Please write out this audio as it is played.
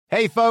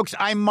Hey, folks,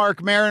 I'm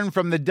Mark Maron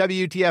from the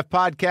WTF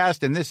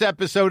Podcast, and this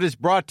episode is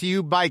brought to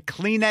you by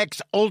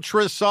Kleenex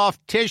Ultra Soft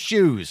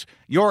Tissues,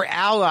 your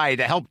ally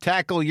to help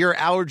tackle your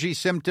allergy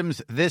symptoms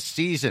this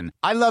season.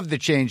 I love the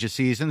change of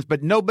seasons,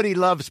 but nobody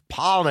loves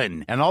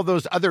pollen and all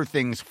those other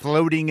things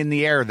floating in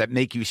the air that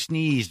make you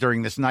sneeze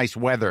during this nice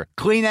weather.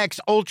 Kleenex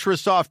Ultra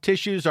Soft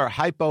Tissues are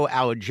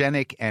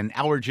hypoallergenic and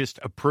allergist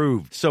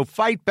approved, so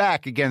fight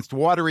back against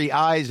watery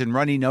eyes and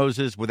runny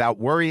noses without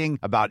worrying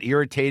about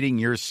irritating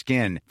your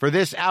skin. For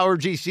this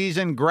allergy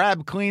season,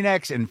 grab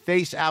Kleenex and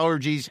face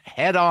allergies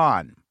head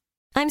on.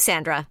 I'm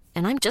Sandra,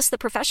 and I'm just the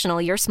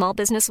professional your small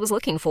business was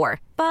looking for.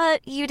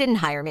 But you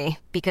didn't hire me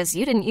because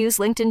you didn't use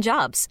LinkedIn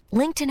Jobs.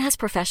 LinkedIn has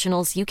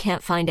professionals you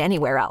can't find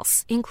anywhere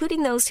else,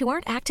 including those who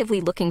aren't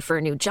actively looking for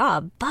a new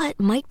job, but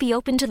might be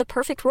open to the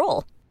perfect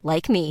role,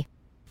 like me.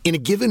 In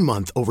a given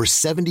month, over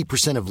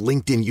 70% of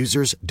LinkedIn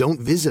users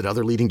don't visit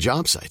other leading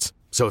job sites.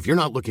 So if you're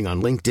not looking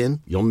on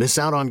LinkedIn, you'll miss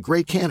out on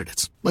great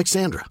candidates, like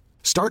Sandra.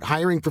 Start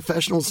hiring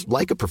professionals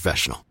like a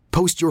professional.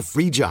 Post your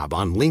free job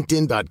on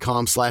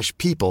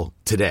linkedin.com/people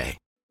today.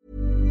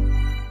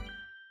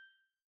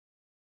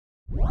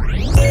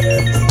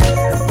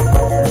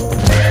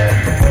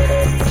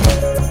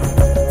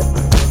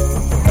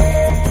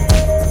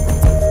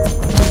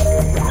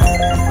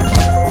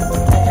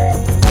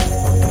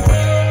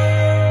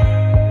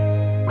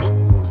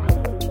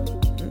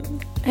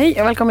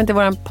 Hej och välkommen till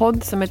våran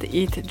podd som heter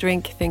Eat,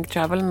 Drink, Think,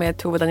 Travel med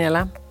Tove och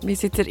Daniela. Vi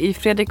sitter i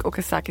Fredrik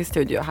Okazakis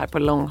studio här på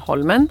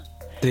Långholmen.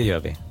 Det gör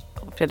vi.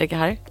 Fredrik är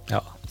här.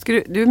 Ja.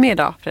 Du är med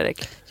idag,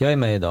 Fredrik? Jag är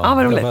med idag. Ja,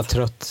 vad roligt. Jag var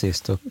trött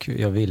sist och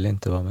jag ville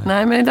inte vara med.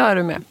 Nej, men idag är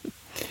du med.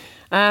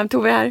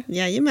 Tove är här.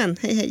 Jajamän,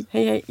 hej hej.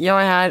 Hej hej,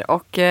 jag är här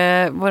och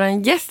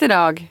våran gäst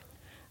idag,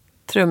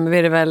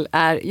 trumvirvel,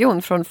 är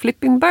Jon från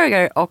Flipping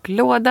Burger och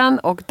Lådan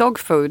och Dog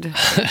Food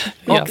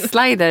och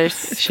Sliders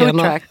Food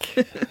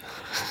Truck.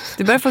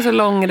 Du börjar få så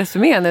lång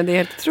resumé nu, det är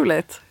helt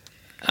otroligt.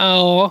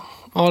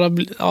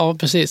 Ja,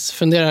 precis.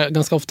 Funderar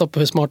ganska ofta på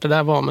hur smart det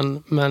där var,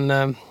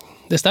 men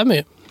det stämmer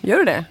ju. Gör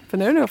du det?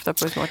 Funderar du ofta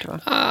på hur smart det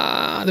var?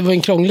 Det var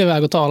en krånglig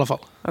väg att ta i alla fall.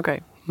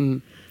 Okej.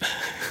 Mm.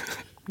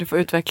 Du får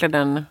utveckla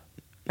den.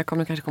 Jag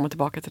kommer kanske komma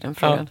tillbaka till den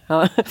frågan.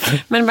 Ja.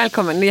 Men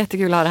välkommen, det är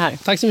jättekul att ha det här.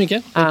 Tack så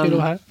mycket, det är kul att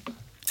vara här.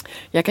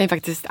 Jag kan ju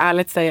faktiskt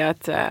ärligt säga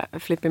att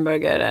Flipping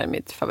Burger är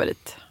mitt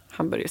favorit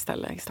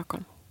hamburgerställe i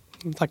Stockholm.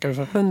 Tackar du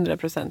för.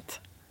 100%.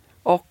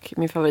 Och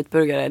min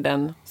favoritburgare är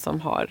den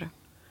som har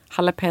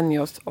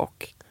jalapenos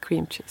och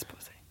cream cheese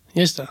på sig.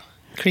 Just det,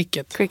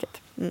 cricket.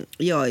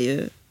 Jag är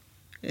ju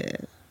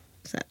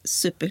så här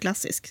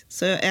superklassisk,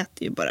 så jag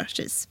äter ju bara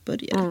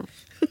cheeseburgare. Mm.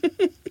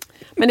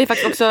 Men det är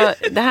faktiskt också,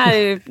 det här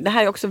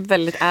är också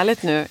väldigt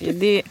ärligt nu.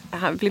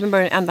 Flipping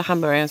Burger är den enda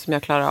hamburgaren som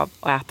jag klarar av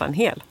att äta en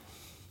hel.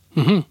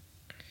 Mm-hmm.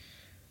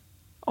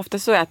 Ofta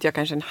så äter jag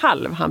kanske en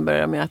halv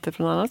hamburgare om jag äter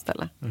från något annat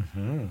ställe.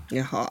 Mm-hmm.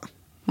 Jaha.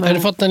 Har du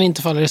fått den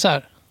inte faller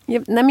isär?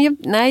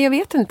 Nej, jag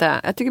vet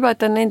inte. Jag tycker bara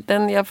att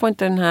jag får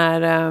inte den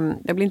här...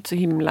 jag blir inte så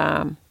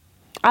himla...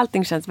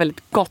 Allting känns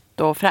väldigt gott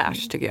och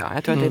fräscht, tycker jag.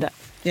 Jag tror att det är det.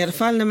 I alla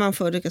fall när man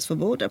får lyckas få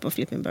bord där på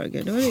Flipping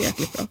Burger, då är det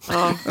jäkligt bra.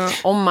 Ja.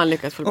 Om man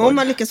lyckas få bord. Om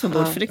man lyckas få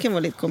bord, för det kan vara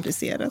lite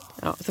komplicerat.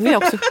 Ja,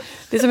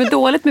 det som är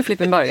dåligt med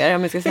Flipping Burger,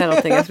 om jag ska säga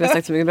någonting, som jag har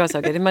sagt så mycket bra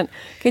saker, man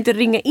kan inte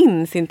ringa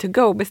in sin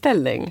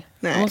to-go-beställning.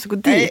 Man måste gå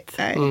dit.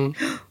 Nej. Mm.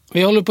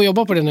 Vi håller på att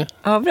jobba på det nu.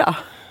 Ja, bra.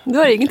 Då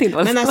är det ingenting.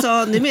 Men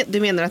alltså, du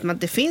menar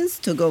att det finns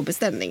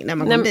to-go-beställning när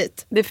man går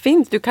dit? Det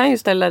finns, du kan ju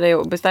ställa dig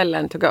och beställa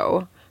en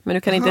to-go. Men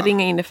du kan inte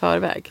ringa in i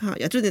förväg. Aha,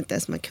 jag trodde inte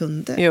ens man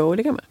kunde. Jo,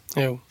 det kan man.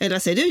 Jo. Eller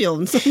säger du,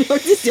 Jon, som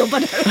faktiskt jobbar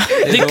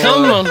där? Det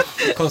kan man.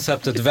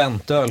 Konceptet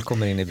väntöl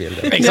kommer in i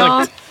bilden.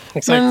 Exakt.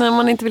 Men om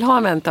man inte vill ha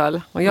en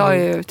väntöl. Och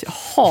jag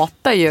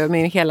hatar ju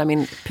med hela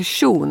min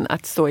person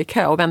att stå i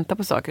kö och vänta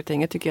på saker och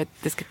ting. Jag tycker att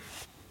det ska...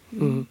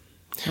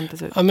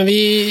 Ja, men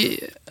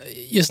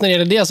just när det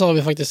gäller det så har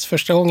vi faktiskt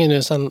första gången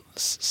nu sen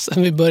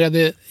vi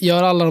började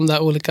göra alla de där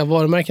olika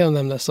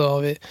varumärkena så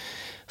har vi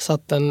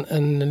satt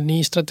en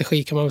ny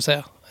strategi, kan man väl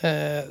säga,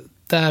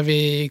 där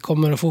vi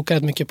kommer att fokusera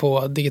mycket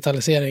på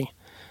digitalisering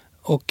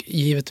och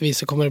givetvis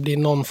så kommer det bli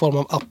någon form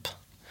av app.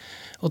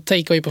 Och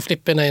takeaway på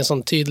Flippen är en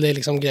sån tydlig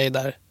liksom grej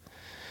där.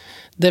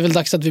 Det är väl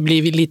dags att vi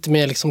blir lite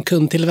mer liksom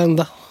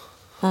kundtillvända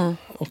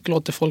och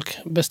låter folk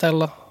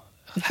beställa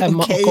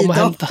hemma och komma och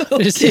hämta.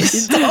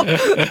 Precis.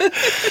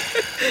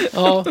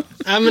 Ja,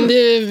 men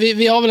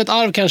vi har väl ett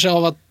arv kanske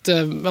av att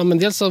men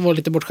dels har vi varit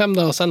lite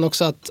bortskämda och sen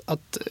också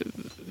att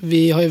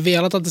vi har ju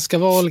velat att det ska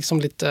vara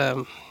liksom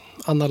lite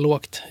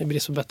analogt i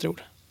brist på bättre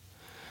ord.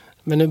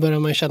 Men nu börjar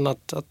man ju känna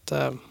att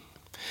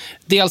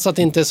dels att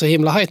det inte är så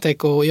himla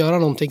high-tech att göra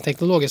någonting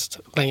teknologiskt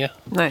längre.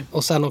 Nej,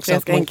 och sen också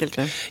ganska enkelt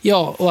nu.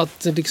 Ja, och att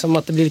det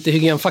blir lite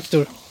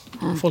hygienfaktor.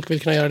 Folk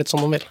vill kunna göra det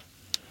som de vill.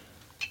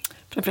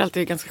 Framförallt är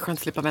det ganska skönt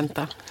att slippa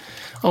vänta.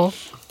 Ja.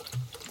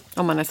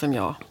 Om man är som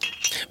jag.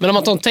 Men om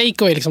man tar en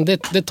takeaway, liksom,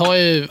 det tar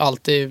ju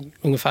alltid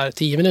ungefär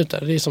 10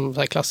 minuter. Det är som så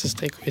här klassisk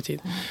takeaway-tid.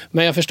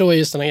 Men jag förstår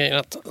just den här grejen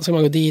att ska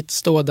man gå dit,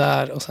 stå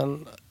där och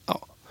sen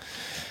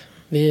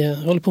Vi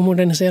håller på att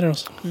modernisera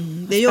oss.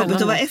 Det är jobbigt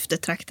att vara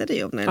eftertraktade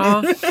jobb.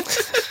 Ja.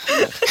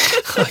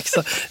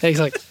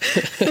 Exakt.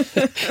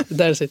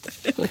 Där sitter.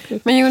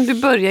 Men Jon, du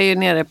börjar ju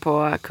nere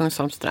på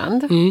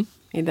Kungsholmsstrand.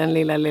 I den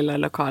lilla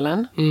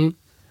lokalen.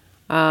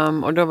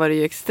 Och då var det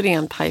ju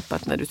extremt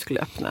hypat när du skulle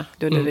öppna.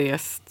 Du hade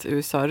rest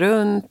USA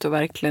runt och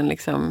verkligen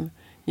liksom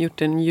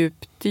gjort en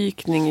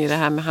djupdykning i det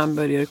här med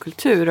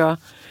hamburgerkultur. Och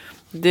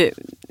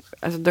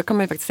alltså då kan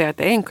man ju faktiskt säga att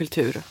det är en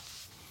kultur.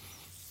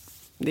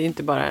 Det är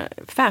inte bara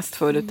fast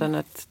food utan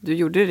att du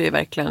gjorde det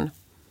verkligen.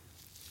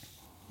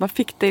 Vad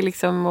fick dig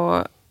liksom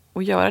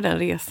att göra den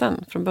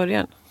resan från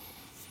början?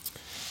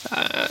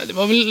 Det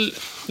var väl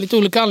lite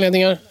olika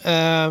anledningar.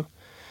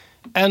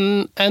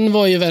 En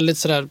var ju väldigt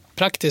sådär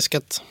praktisk,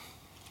 att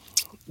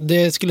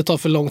det skulle ta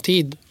för lång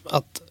tid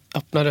att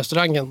öppna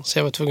restaurangen, så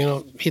jag var tvungen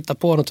att hitta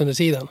på något under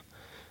tiden.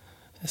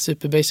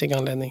 Super basic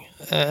anledning.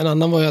 En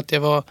annan var ju att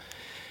jag var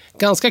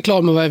ganska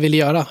klar med vad jag ville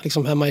göra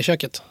liksom hemma i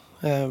köket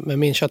med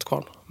min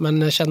köttkvarn.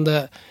 Men jag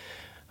kände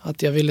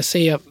att jag ville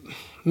se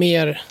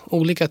mer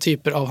olika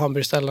typer av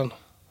hamburgerställen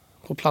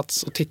på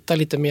plats och titta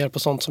lite mer på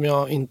sånt som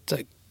jag inte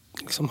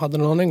liksom hade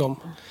någon aning om.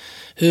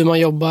 Hur man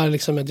jobbar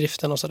liksom med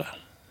driften och sådär.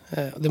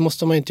 Det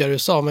måste man ju inte göra i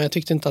USA, men jag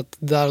tyckte inte att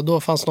där och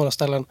då fanns några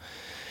ställen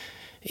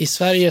i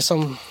Sverige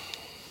som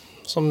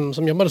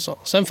jobbade så.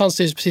 Sen fanns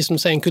det ju, precis som du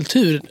säger, en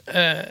kultur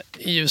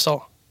i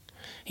USA.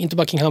 Inte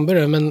bara kring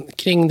hamburgare, men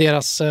kring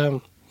deras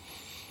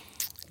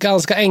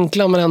ganska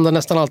enkla men ändå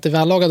nästan alltid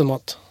vällagade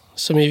mat.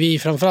 Som vi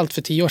framförallt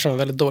för 10 år sedan var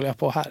väldigt dåliga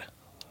på här.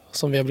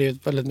 Som vi har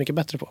blivit väldigt mycket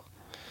bättre på.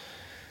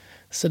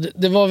 Så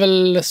det var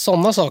väl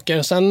sådana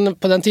saker. Sen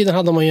på den tiden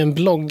hade man ju en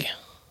blogg.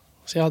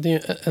 Så jag hade ju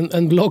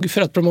en blogg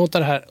för att promota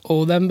det här.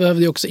 Och den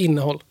behövde ju också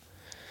innehåll.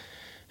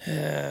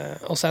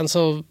 Och sen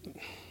så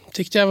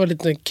tyckte jag var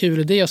lite kul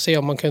idé att se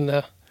om man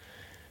kunde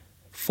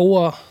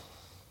få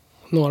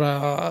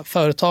några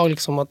företag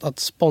liksom att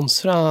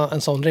sponsra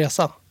en sån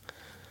resa.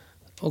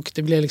 Och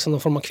det blev liksom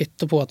någon form av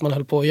kvitto på att man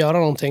höll på att göra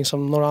någonting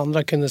som några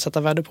andra kunde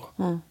sätta värde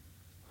på.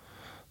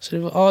 Så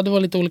det var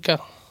lite olika.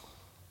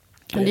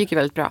 Men det gick ju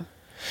väldigt bra.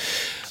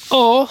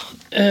 Ja,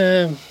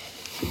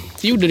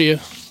 det gjorde det ju.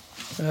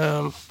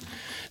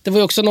 Det var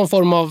ju också någon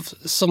form av,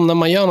 som när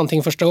man gör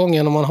någonting första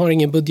gången och man har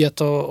ingen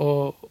budget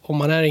och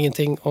man är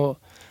ingenting. Och,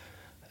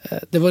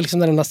 det var liksom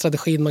den där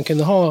strategin man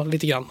kunde ha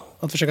lite grann.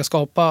 Att försöka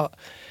skapa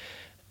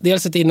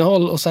dels ett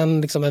innehåll och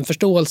sen liksom en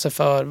förståelse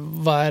för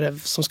vad är det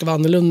som ska vara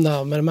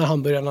annorlunda med de här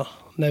hamburgarna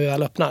när vi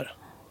väl öppnar.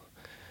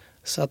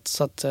 Så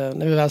att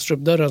när vi väl slår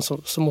upp dörren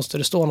så måste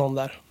det stå någon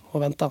där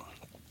och vänta.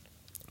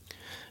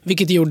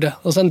 Vilket det gjorde.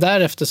 Och sen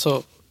därefter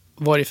så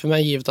var det för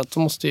mig givet att då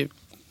måste ju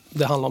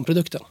det handla om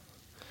produkten.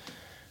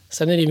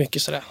 Sen är det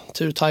mycket sådär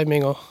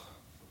turtiming och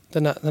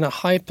den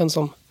här hypen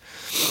som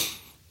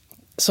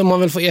man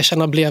väl får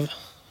erkänna blev.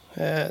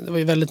 Det var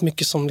ju väldigt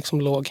mycket som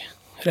liksom låg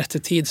rätt i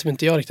tid som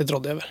inte jag riktigt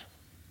rådde över.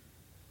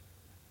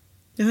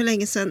 Hur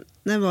länge sedan,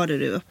 när var det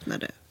du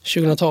öppnade?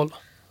 2012.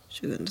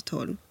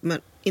 2012.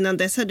 Men innan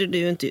dess hade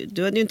du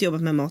hade ju inte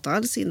jobbat med mat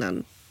alls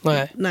innan.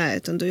 Nej,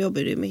 utan då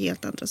jobbade du med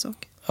helt andra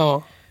saker.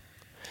 Ja.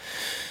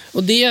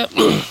 Och det,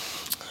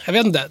 jag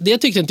vet inte, det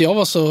tyckte inte jag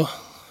var så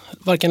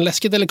varken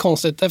läskigt eller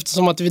konstigt,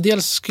 eftersom att vi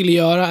dels skulle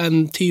göra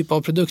en typ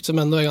av produkt som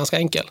ändå är ganska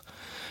enkel.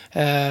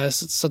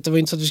 Så att det var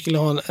inte så att vi skulle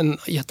ha en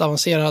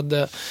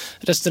jätteavancerad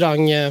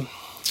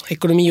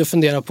restaurangekonomi och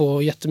fundera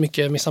på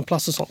jättemycket mise en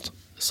place och sånt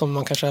som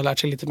man kanske har lärt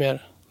sig lite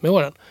mer med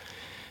åren.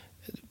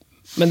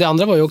 Men det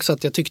andra var ju också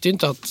att jag tyckte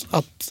inte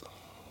att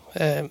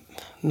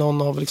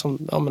någon av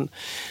liksom,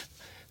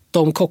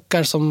 de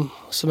kockar som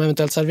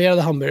eventuellt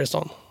serverade hamburgare i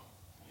stan,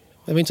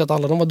 jag vet inte att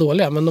alla de var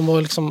dåliga, men de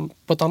var liksom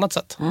på ett annat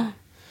sätt.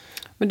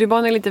 Men du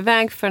banar lite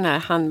väg för den här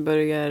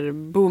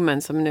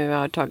hamburgerboomen som nu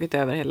har tagit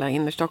över hela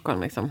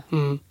innerstockholm liksom.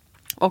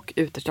 Och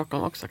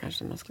Uterstockholm också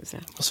kanske man skulle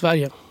säga. Och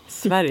Sverige.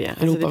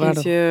 Alltså det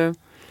finns ju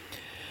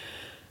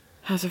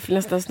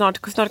nästan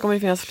snart kommer det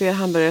finnas fler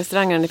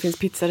hamburgerrestauranger än det finns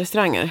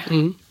pizzarestauranger.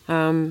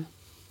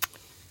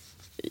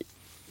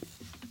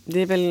 Det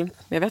är väl,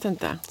 jag vet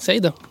inte. Säg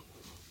det.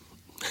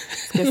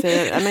 Ska jag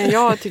säga? Men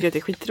jag tycker att det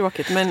är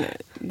skittråkigt, men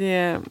det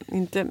är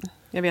inte,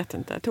 jag vet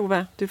inte.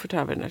 Tove, du får ta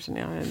över den där, så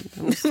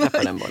jag måste släppa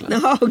den bollen.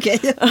 Ja, okej.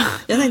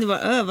 Jag tänkte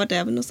bara, vart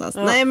är vi någonstans?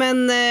 Ja. Nej,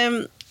 men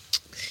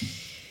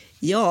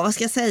vad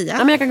ska jag säga? Ja,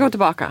 men jag kan gå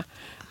tillbaka.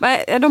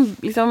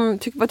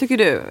 Vad tycker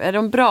du? Är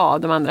de bra,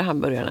 de andra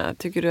hamburgarna?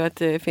 Tycker du att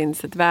det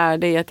finns ett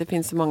värde i att det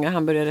finns så många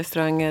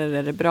hamburgerrestauranger?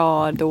 Är det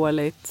bra,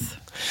 dåligt?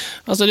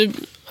 Alltså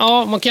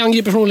man kan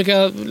angripa från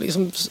olika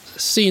liksom,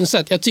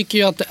 synsätt. Jag tycker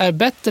ju att det är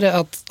bättre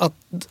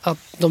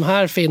att de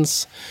här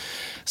finns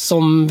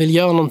som vill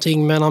göra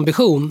någonting med en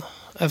ambition.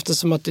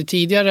 Eftersom att det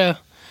tidigare...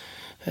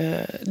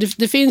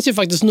 Det finns ju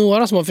faktiskt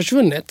några som har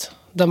försvunnit.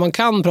 Där man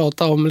kan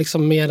prata om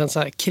liksom mer en så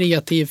här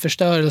kreativ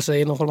förstörelse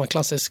i någon form av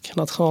klassisk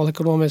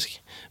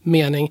nationalekonomisk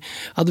mening.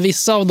 Att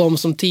vissa av dem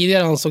som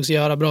tidigare ansågs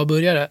göra bra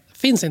burgare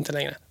finns inte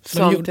längre.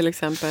 Som till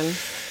exempel?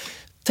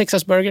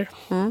 Texas Burger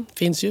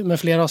finns ju, men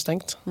flera har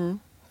stängt.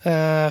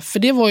 För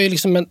det var ju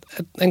liksom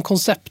en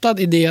konceptad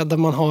idé där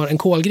man har en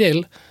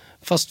kolgrill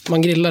fast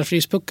man grillar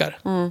fryspuckar.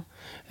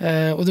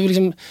 Och det,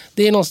 liksom,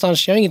 det är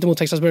någonstans, jag har inget emot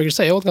Texas Burger i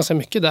sig, jag åt ganska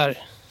mycket där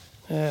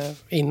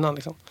innan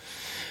liksom.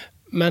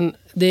 Men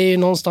det är ju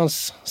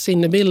någonstans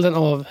sinnebilden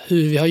av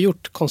hur vi har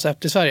gjort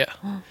koncept i Sverige.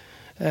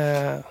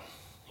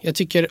 Jag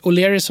tycker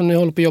O'Leary som nu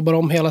håller på att jobba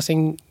om hela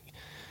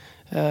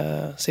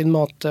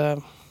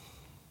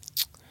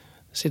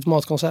sitt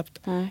matkoncept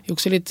är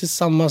också lite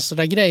samma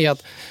sådär grej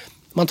att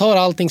man tar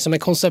allting som är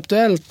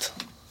konceptuellt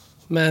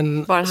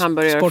men bara en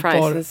hamburgare och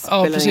fries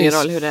spelar ingen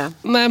roll hur det är.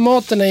 Nej,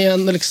 maten är ju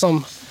ändå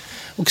liksom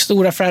och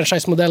stora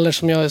franchise-modeller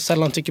som jag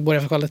sällan tycker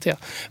börjar för kvalitet.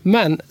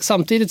 Men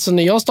samtidigt så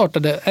när jag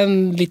startade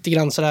en lite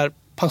grann sådär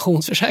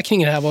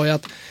pensionsförsäkring i det här var ju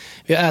att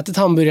vi har ätit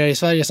hamburgare i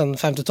Sverige sedan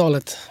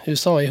 50-talet,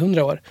 USA i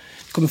 100 år.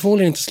 Vi kommer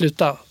förmodligen inte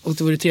sluta och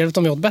det vore trevligt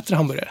om vi åt bättre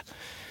hamburgare.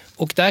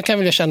 Och där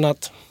kan jag känna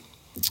att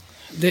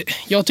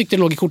jag tyckte det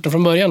låg i korten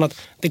från början att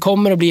det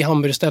kommer att bli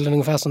hamburgerställen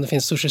ungefär som det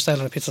finns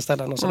sushi-ställen och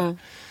pizzaställen och sådär.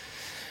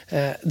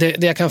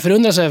 Det jag kan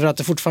förundras över att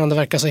det fortfarande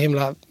verkar så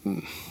himla,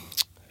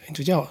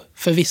 inte vet jag,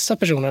 för vissa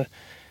personer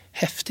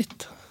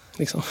häftigt.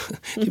 Liksom.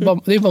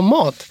 Det är bara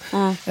mat.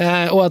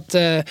 Och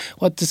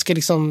att det ska,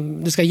 liksom,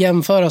 det ska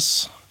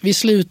jämföras. Vi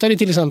slutade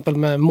till exempel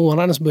med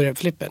månadens burgare på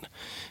Flippen.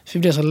 För vi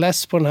blev så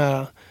less på den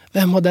här,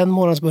 vem har den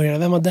månadens burgare,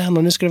 vem har den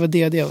och nu ska det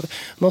vara det.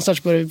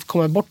 Någonstans började vi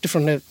komma bort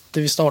ifrån det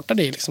vi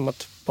startade i. Liksom,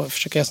 att bara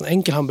försöka göra en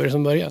enkel hamburgare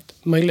som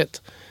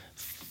möjligt.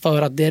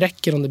 För att det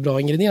räcker om det är bra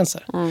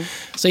ingredienser.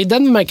 Så i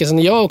den bemärkelsen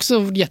är jag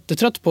också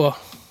jättetrött på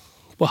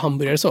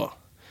hamburgare så.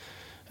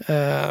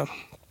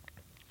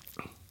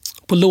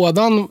 På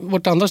lådan,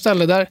 vårt andra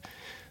ställe, där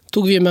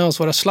tog vi med oss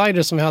våra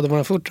sliders som vi hade på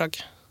vår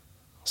foodtruck.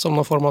 Som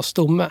någon form av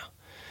stomme.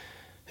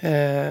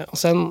 Och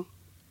sen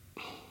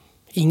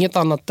inget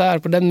annat där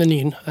på den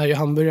menyn är ju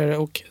hamburgare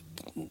och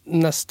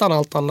nästan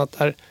allt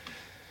annat är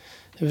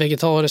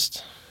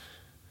vegetariskt.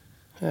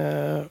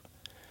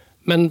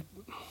 Men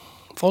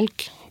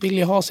folk vill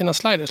ju ha sina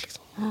sliders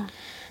liksom.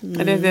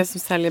 Är det det som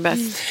säljer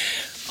bäst?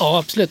 Ja,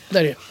 absolut, det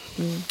är det.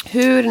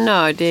 Hur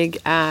nördig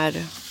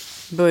är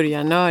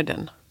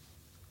burgarnörden?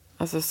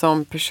 Alltså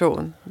som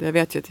person. Jag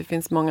vet ju att det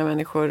finns många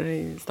människor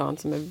i stan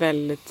som är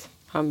väldigt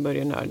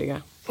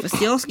hamburgernördiga.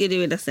 Fast jag skulle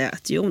vilja säga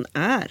att Jon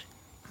är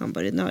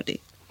hamburgernördig.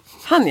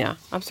 Han ja,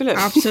 absolut.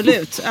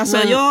 Absolut. Alltså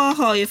jag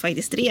har ju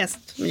faktiskt rest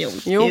med Jon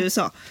i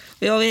USA.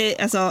 Och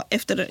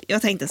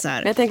jag tänkte så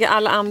här. Jag tänker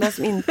alla andra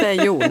som inte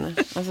är Jon.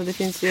 Alltså det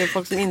finns ju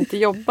folk som inte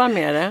jobbar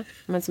med det.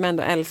 Men som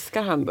ändå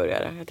älskar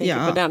hamburgare. Jag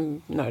tänker på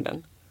den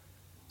nörden.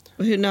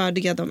 Och hur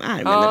nördiga de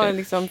är, menar du?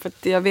 Liksom, för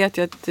att jag vet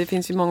ju att det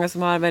finns ju många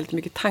som har väldigt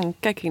mycket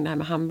tankar kring det här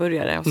med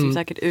hamburgare. Och som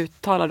säkert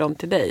uttalar dem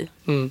till dig.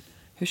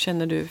 Hur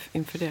känner du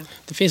inför det?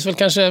 Det finns väl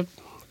kanske,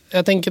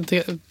 jag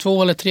tänker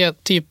 2 eller 3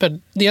 typer.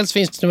 Dels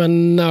finns det de här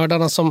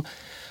nördarna som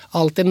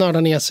alltid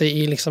nördar ner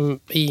sig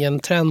i en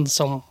trend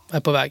som är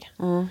på väg.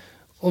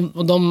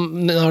 Och de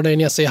nördar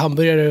ner sig i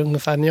hamburgare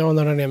ungefär när jag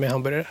nördar ner mig i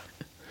hamburgare.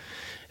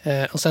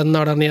 Och sen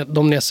nördar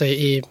de ner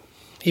sig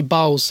i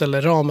baus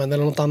eller ramen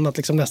eller något annat,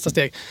 liksom nästa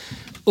steg.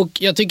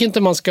 Och jag tycker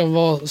inte man ska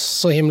vara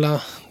så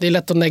himla, det är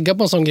lätt att negga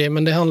på en sån grej,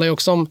 men det handlar ju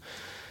också om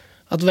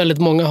att väldigt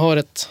många har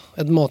ett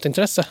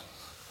matintresse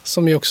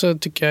som ju också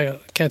kan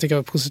jag tycka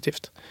är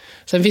positivt.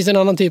 Sen finns det en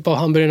annan typ av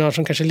hamburgare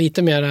som kanske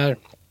lite mer är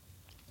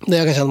där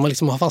jag kan känna att man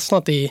liksom har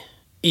fastnat i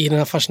den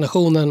här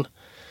fascinationen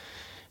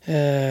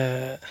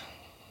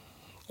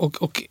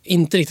och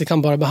inte riktigt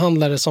kan bara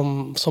behandla det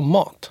som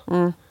mat.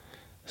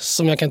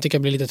 Som jag kan tycka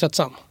blir lite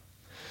tröttsam.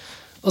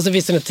 Och så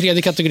finns det den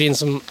tredje kategorin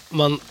som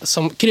man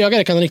som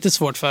krögare kan ha riktigt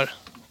svårt för.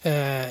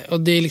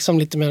 Och det är liksom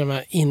lite mer de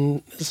här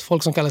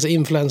folk som kallar sig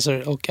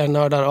influencer och är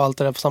nördar och allt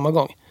det där på samma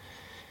gång.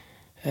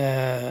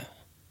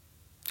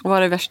 Vad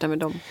är det värsta med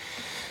dem?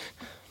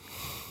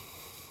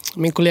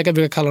 Min kollega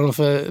brukar kalla dem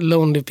för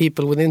lonely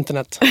people with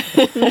internet.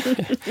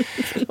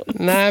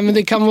 Nej, men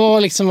det kan vara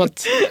liksom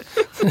att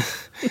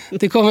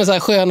det kommer så här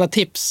sköna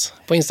tips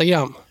på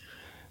Instagram.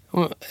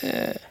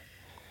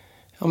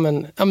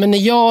 Men när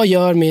jag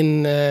gör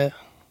min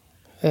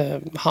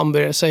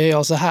hamburgare så gör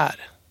jag så här.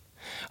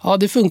 Ja,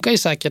 det funkar ju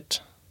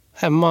säkert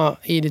hemma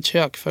i ditt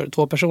kök för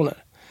 2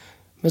 personer.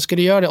 Men ska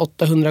du göra det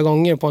 800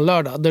 gånger på en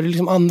lördag, då är det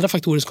liksom andra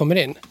faktorer som kommer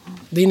in.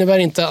 Det innebär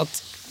inte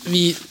att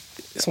vi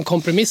som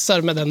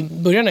kompromissar med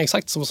den burgaren är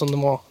exakt som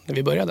de var när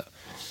vi började.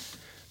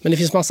 Men det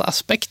finns massa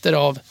aspekter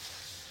av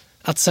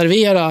att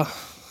servera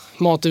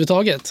mat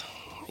överhuvudtaget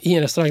i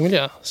en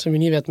restaurangmiljö, som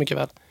ni vet mycket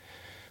väl.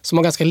 Som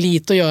har ganska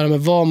lite att göra med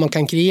vad man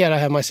kan kreera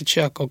hemma i sitt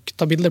kök och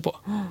ta bilder på.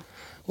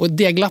 Och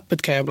det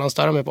glappet kan jag ibland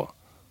störa mig på.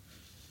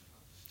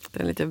 Det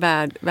är lite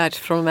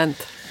världsfrånvänt.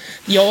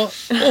 Ja,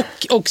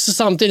 och också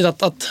samtidigt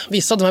att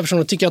vissa av de här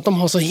personerna tycker att de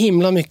har så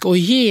himla mycket att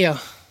ge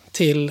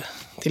till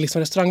liksom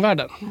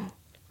restaurangvärlden.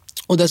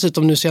 Och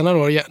dessutom nu senare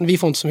år, vi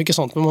får inte så mycket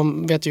sånt, men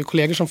man vet ju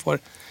kollegor som får,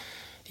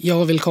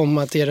 jag vill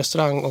komma till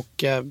restaurang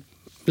och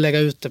lägga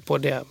ut det på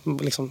det,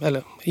 liksom,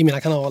 eller i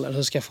mina kanaler,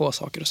 så ska jag få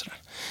saker och sådär.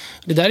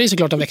 Det där är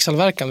såklart en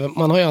växelverkan.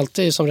 Man har ju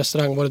alltid som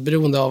restaurang varit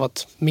beroende av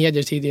att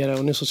medier tidigare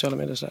och nu sociala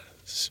medier så där,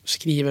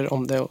 skriver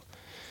om det. Och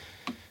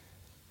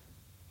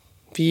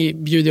vi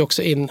bjuder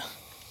också in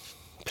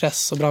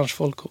press och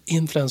branschfolk och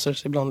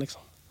influencers ibland.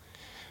 Liksom.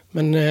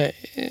 Men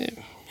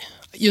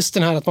just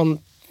den här att man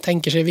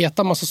tänker sig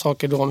veta massa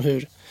saker då om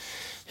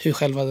hur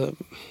själva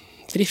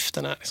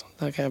driften är. Liksom.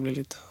 Där kan jag bli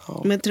lite...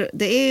 Ja. Men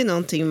det är ju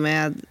någonting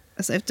med...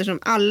 Alltså, eftersom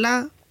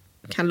alla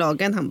kan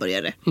laga en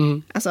hamburgare,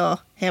 alltså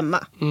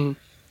hemma,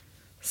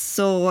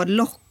 så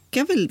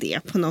lockar väl det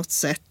på något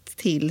sätt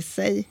till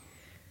sig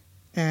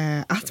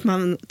att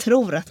man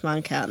tror att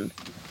man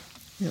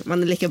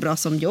är lika bra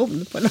som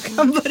Jon på att laga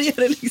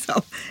hamburgare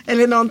liksom.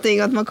 Eller någonting,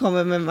 att man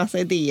kommer med en massa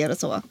idéer och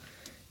så.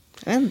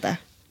 Jag vet inte.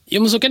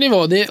 Jo, men så kan det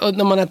vara.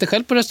 När man äter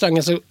själv på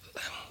restaurangen så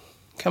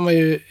kan man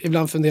ju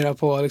ibland fundera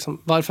på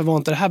liksom, varför var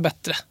inte det här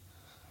bättre?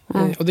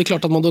 Och det är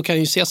klart att man då kan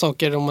ju se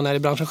saker om man är i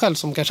branschen själv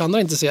som kanske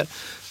andra inte ser.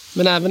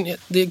 Men även,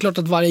 det är klart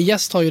att varje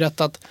gäst har ju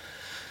rätt att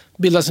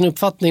bilda sin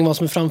uppfattning vad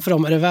som är framför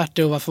dem. Är det värt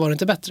det och varför var det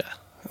inte bättre?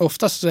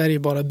 Oftast så är det ju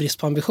bara brist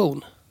på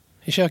ambition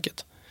i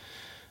köket.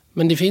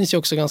 Men det finns ju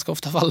också ganska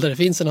ofta fall där det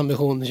finns en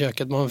ambition i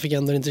köket, men man fick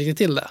ändå inte riktigt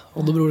till det.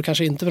 Och då beror det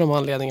kanske inte på de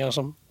anledningar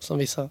som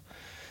vissa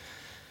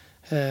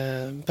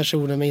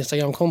personer med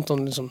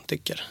Instagram-konton liksom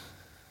tycker.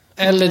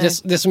 Eller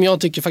det som jag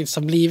tycker faktiskt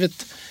har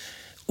blivit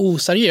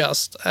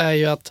oseriöst är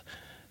ju att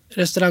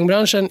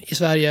restaurangbranschen i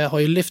Sverige har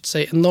ju lyft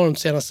sig enormt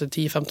de senaste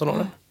 10-15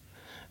 åren.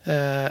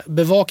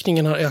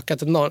 Bevakningen har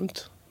ökat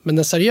enormt. Men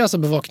den seriösa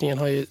bevakningen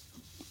har ju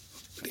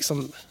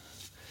liksom...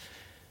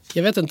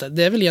 Jag vet inte,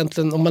 det är väl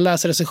egentligen... Om man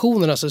läser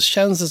recensionerna så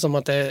känns det som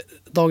att det är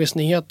Dagens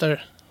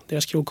Nyheter,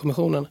 deras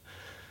krogkommissionen,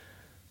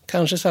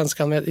 kanske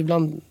Svenskan, men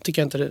ibland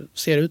tycker jag inte det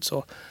ser ut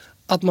så.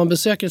 Att man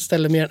besöker ett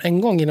ställe mer än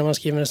en gång innan man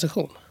skriver en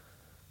recension.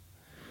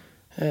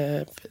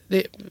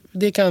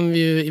 Det kan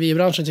vi i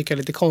branschen tycka är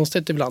lite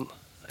konstigt ibland.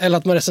 Eller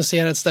att man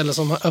recenserar ett ställe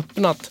som har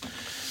öppnat,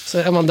 så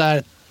är man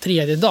där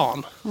tredje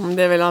dagen.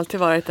 Det har väl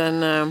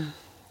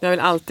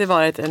alltid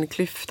varit en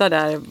klyfta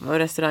där, och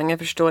restaurangen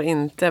förstår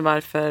inte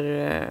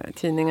varför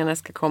tidningarna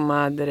ska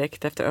komma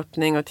direkt efter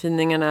öppning, och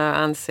tidningarna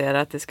anser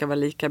att det ska vara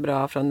lika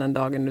bra från den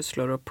dagen du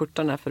slår upp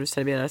portarna för att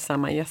servera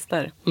samma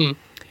gäster.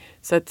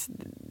 Så att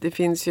det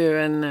finns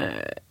ju en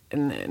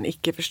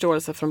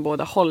icke-förståelse från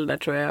båda håll där,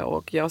 tror jag.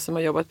 Och jag som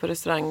har jobbat på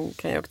restaurang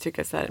kan ju också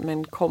tycka så här,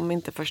 men kom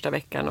inte första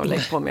veckan och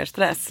lägg på mer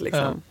stress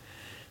liksom.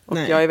 Och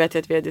jag vet ju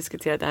att vi har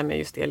diskuterat det här med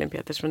just Elin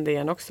Peters från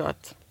DN också,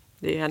 att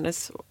det är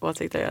hennes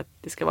åsikt att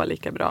det ska vara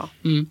lika bra.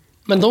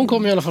 Men de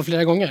kommer i alla fall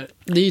flera gånger.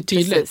 Det är ju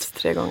tydligt. Precis,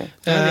 3 gånger.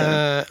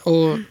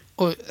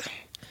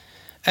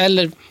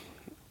 Eller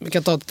vi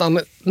kan ta ett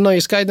annat.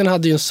 Nöjesguiden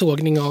hade ju en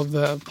sågning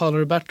av Paolo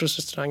Robertos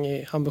restaurang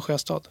i Hamburg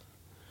Sjöstad.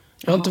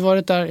 Jag har inte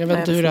varit där, jag vet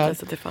inte hur det är.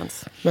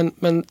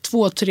 Men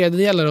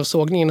 2/3 av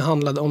sågningen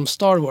handlade om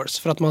Star Wars,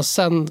 för att man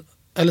sen,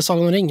 eller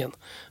Sagan om ringen,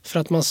 för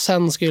att man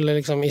sen skulle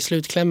liksom i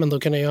slutklämmen då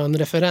kunna göra en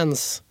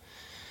referens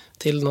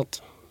till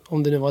något,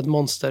 om det nu var ett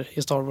monster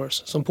i Star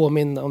Wars, som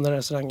påminner om den här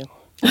restaurangen.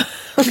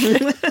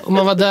 Och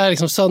man var där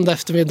liksom söndag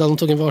eftermiddag och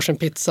tog en varsin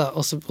pizza,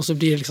 och så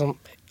blir det liksom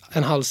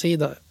en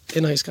halvsida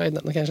i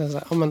Nöjesguiden. Då kanske jag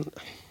säger,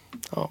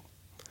 jag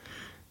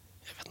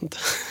vet inte.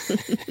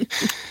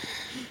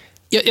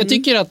 Jag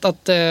tycker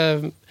att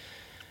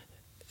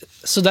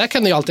så där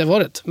kan det ju alltid ha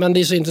varit. Men det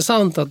är så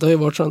intressant att det har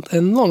varit sånt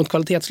enormt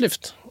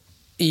kvalitetslyft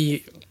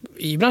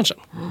i branschen.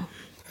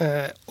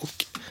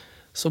 Och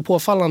så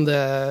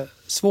påfallande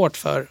svårt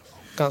för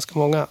ganska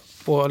många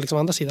på liksom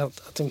andra sidan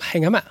att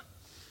hänga med.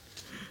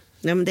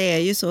 Ja, men det är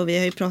ju så, vi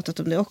har ju pratat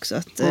om det också,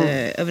 att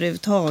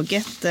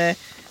överhuvudtaget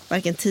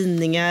varken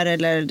tidningar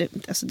eller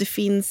det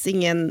finns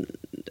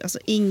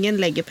ingen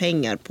lägger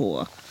pengar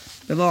på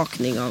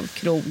bevakning av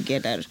krog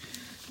eller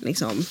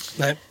liksom.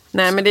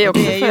 Nej, men det är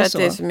också för att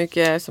det är så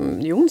mycket,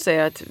 som Jon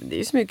säger, att det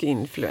är så mycket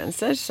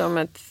influencers, som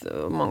att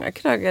många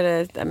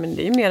krögare, men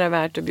det är mer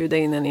värt att bjuda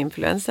in en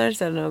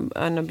influencer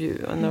än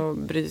att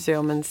bry sig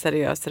om en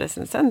seriös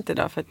recensent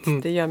idag, för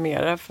att det gör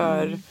mera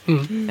för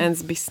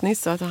ens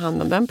business och att ta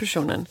hand om den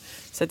personen.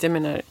 Så att jag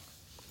menar,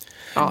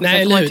 så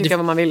får man tycka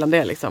vad man vill om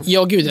det liksom.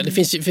 Ja, gud, det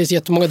finns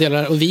jättemånga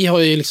delar, och vi har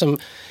ju liksom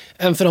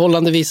en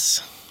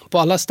förhållandevis på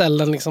alla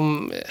ställen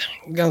liksom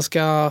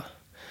ganska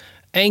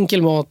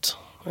enkel mat.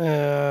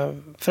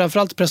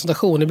 Framförallt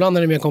presentation. Ibland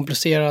är det mer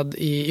komplicerad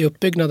i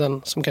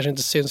uppbyggnaden som kanske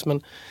inte syns,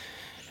 men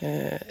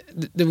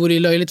det vore ju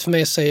löjligt för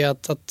mig att säga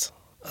att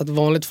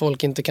vanligt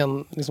folk inte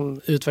kan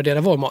liksom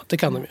utvärdera vår mat. Det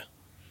kan de ju.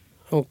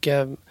 Och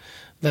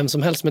vem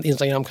som helst med ett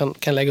Instagram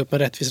kan lägga upp en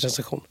rättvis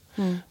recension.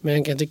 Men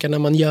jag kan tycka, när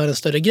man gör en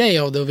större grej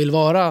av det och vill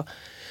vara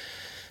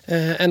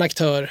en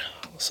aktör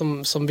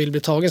som vill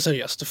bli tagen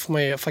seriöst, då får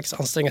man ju faktiskt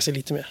anstränga sig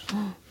lite mer.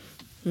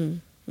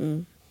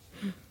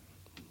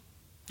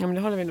 Ja, men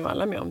det håller vi nog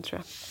alla med om,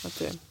 tror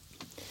jag.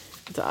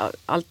 Att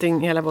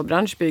allting, hela vår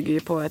bransch bygger ju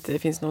på att det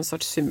finns någon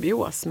sorts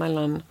symbios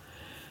mellan,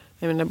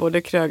 jag menar,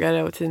 både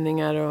krögare och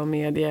tidningar och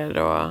medier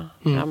och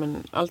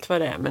allt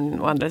vad det är.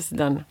 Men å andra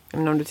sidan,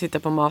 om du tittar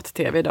på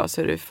mat-tv idag,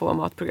 så är det få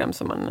matprogram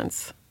som man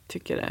ens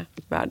tycker är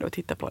värda att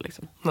titta på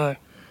liksom. Nej.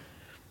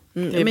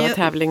 Det är bara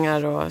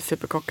tävlingar och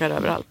superkockar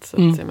överallt. Så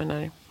att, jag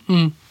menar,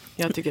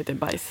 jag tycker att det är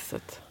bajs. Så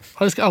att...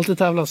 Ja, det ska alltid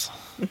tävlas.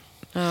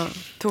 Ja,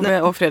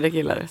 Tove och Fredrik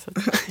gillar det. Så.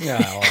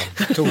 Ja,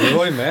 Tove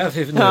var ju med.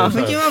 Ja,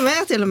 fick ju vara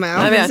med till och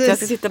med. Jag vet, jag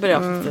ska sitta på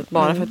det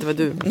bara för att det var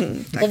du.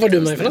 Vad var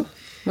du med för?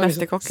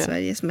 Mästerkocken.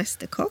 Sveriges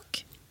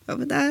mästerkock. Jag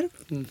var där.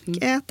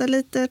 Äta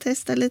lite,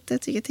 testa lite,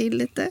 tycka till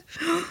lite.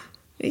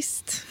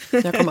 Visst.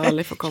 Jag kommer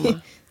aldrig få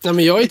komma. Ja,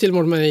 men jag är ju till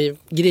och med i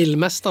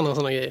Grillmästaren och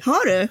sådana grejer.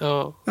 Har du?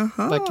 Ja,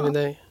 Aha. back in the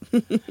day.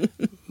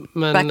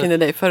 Men, Back in the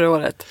day, förra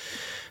året.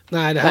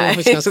 nej, det här var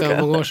faktiskt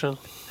ganska många år sedan.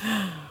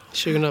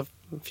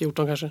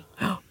 2014 kanske.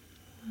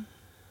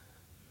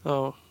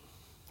 Ja.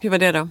 Hur var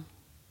det då?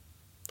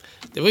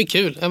 Det var ju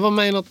kul. Jag var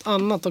med i något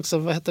annat också.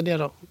 Vad hette det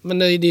då? Men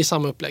det är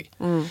samma upplägg.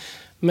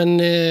 Men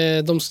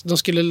de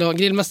skulle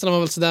grillmästarna var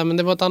väl sådär. Men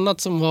det var ett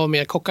annat som var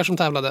mer kockar som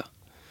tävlade.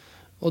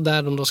 Och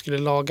där de då skulle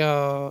laga,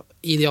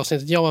 i det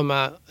avsnittet jag var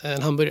med,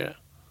 en hamburgare.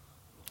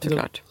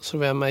 Såklart. Så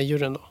var jag med i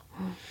juryn då.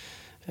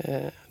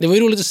 Det var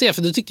ju roligt att se,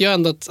 för då tyckte jag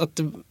ändå att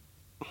det,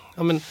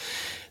 ja, men,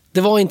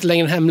 det var inte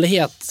längre en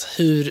hemlighet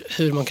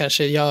hur man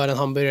kanske gör en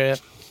hamburgare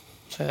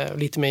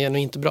lite mer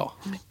genuint bra.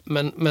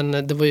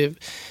 Men det var ju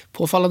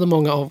påfallande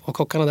många av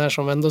kockarna där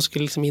som ändå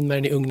skulle liksom in med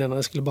den i ugnen och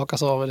det skulle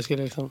bakas av eller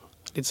skulle liksom,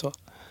 lite så.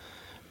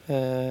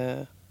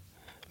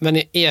 Men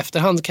i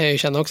efterhand kan jag ju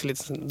känna också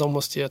lite, de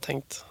måste ju ha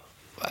tänkt,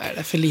 vad är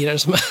det för lirare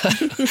som är här?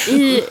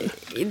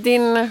 I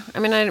din,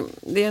 jag menar,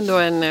 det är ändå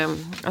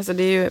alltså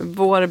det är ju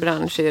vår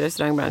bransch i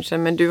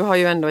restaurangbranschen, men du har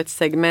ju ändå ett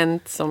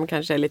segment som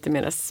kanske är lite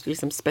mer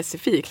liksom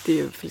specifikt. Det är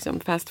ju liksom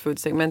fast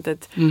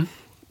food-segmentet.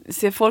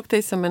 Ser folk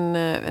dig som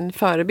en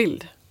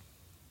förebild?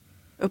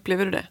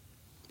 Upplever du det?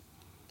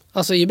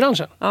 Alltså i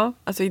branschen? Ja,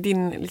 alltså i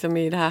din, liksom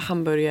i det här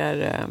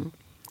hamburgare...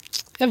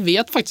 Jag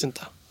vet faktiskt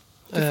inte.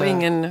 Du får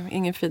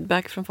ingen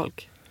feedback från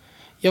folk?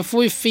 Jag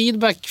får ju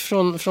feedback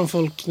från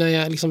folk när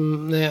jag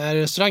är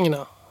i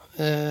restaurangerna.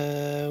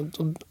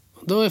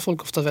 Då är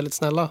folk ofta väldigt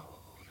snälla.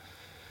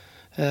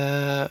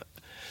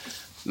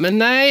 Men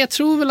nej, jag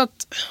tror väl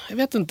att... Jag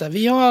vet inte.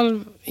 Vi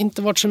har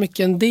inte varit så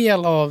mycket en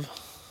del av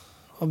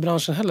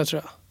branschen heller,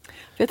 tror jag.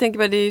 Jag tänker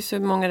bara, det är ju så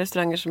många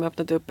restauranger som har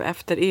öppnat upp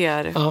efter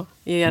er. Ja.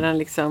 I eran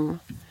liksom...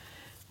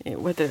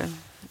 Vad heter det?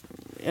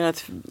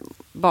 Ert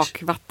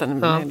bakvatten.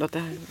 Ja. Det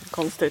låter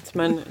konstigt.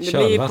 Men det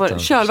Kölvatten. blir på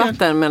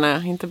kölvatten menar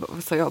jag. Inte,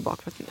 vad sa jag,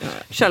 bakvatten?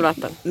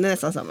 Kölvatten.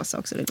 Nästan samma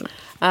sak. Så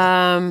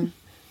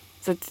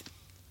så att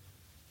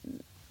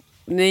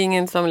det är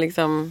ingen som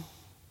liksom...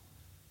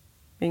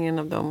 Ingen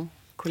av de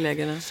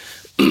kollegorna.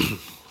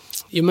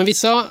 Jo, men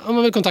vissa har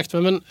man väl kontakt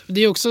med. Men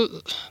det är också...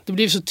 Det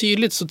blir så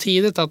tydligt så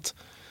tidigt att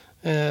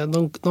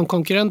de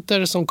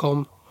konkurrenter som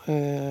kom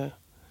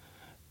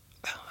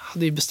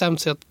hade ju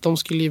bestämt sig att de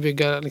skulle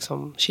bygga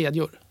liksom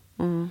kedjor.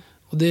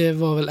 Och det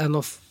var väl en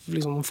av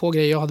liksom, de få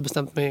grejer jag hade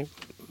bestämt mig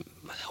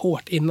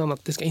hårt innan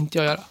att det ska inte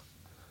jag göra.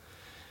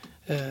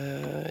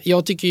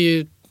 Jag tycker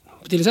ju,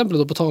 till exempel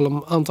då på tal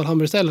om antal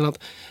hamburgerställen, att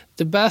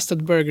The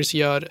Bastard Burgers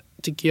gör,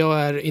 tycker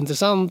jag är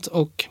intressant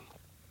och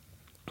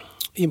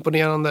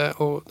imponerande,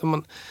 och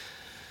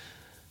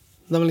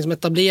när man liksom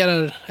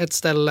etablerar ett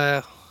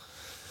ställe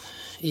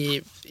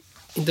i,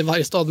 inte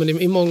varje stad, men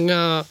i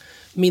många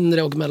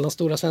mindre och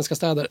mellanstora svenska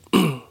städer.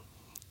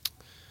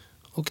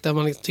 Och där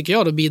man, tycker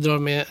jag, då bidrar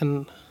med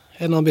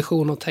en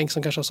ambition och tänk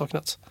som kanske har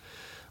saknats.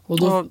 Och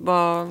då,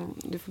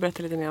 du får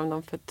berätta lite mer om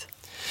dem. För att...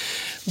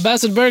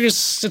 Bastard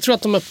Burgers, jag tror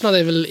att de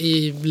öppnade väl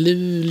i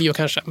Luleå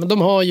kanske. Men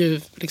de har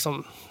ju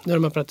liksom, nu har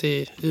de öppnat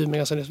i Umeå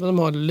ganska nyss. Men de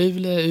har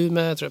Luleå,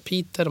 Umeå, jag tror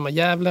Piteå, de har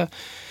Gävle.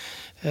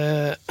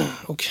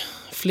 Och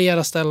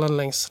flera ställen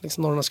längs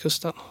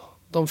Norrlandskusten.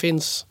 De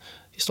finns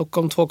i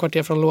Stockholm 2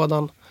 kvarter från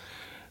lådan.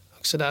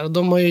 Och så där.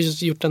 De har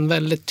ju gjort en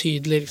väldigt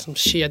tydlig liksom,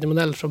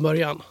 kedjemodell från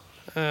början.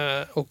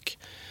 Och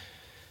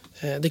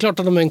det är klart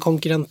att de är en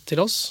konkurrent till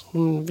oss.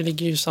 Vi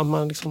ligger ju i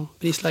samma liksom,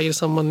 prisläge,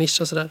 samma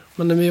nisch och sådär.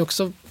 Men de är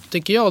också,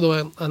 tycker jag,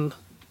 då en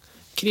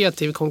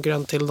kreativ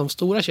konkurrent till de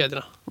stora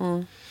kedjorna.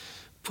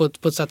 På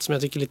ett sätt som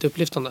jag tycker är lite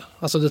upplyftande.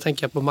 Alltså då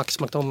tänker jag på Max,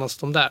 McDonalds,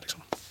 de där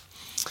liksom.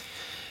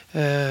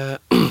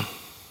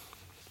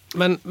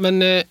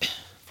 Men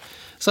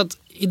så att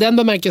i den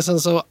bemärkelsen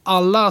så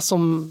alla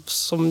som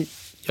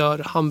gör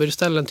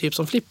hamburgerställen typ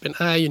som Flippin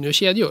är ju nu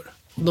kedjor.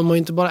 De har ju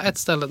inte bara ett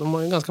ställe, de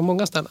har ju ganska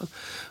många ställen.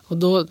 Och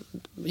då,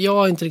 jag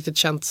har inte riktigt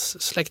känt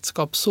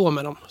släktskap så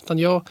med dem.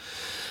 Utan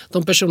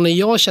de personer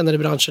jag känner i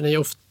branschen är ju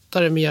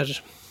oftare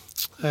mer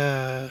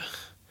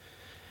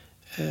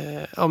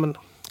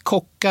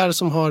kockar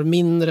som har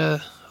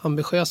mindre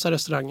ambitiösa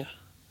restauranger.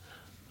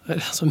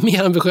 Alltså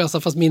mer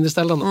ambitiösa fast mindre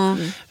ställen.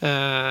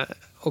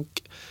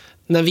 Och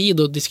när vi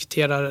då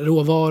diskuterar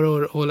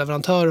råvaror och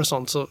leverantörer och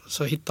sånt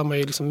så hittar man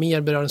ju liksom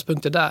mer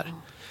beröringspunkter där.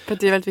 För att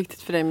det är väldigt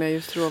viktigt för dig med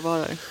just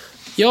råvaror.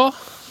 Ja,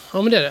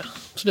 men det är det.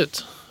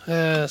 Absolut.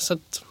 Så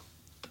att,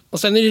 och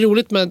sen är det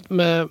roligt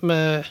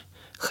med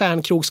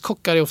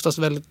stjärnkrogskockar är oftast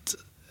väldigt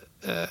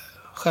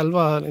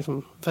själva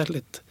liksom,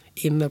 väldigt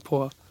inne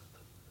på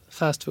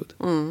fast food.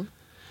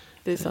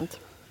 Det är sant.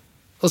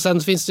 Och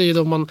sen finns det ju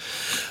då, om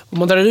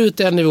man drar ut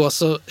det en nivå,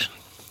 så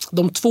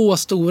de 2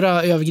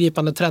 stora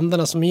övergripande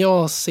trenderna som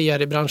jag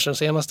ser i branschen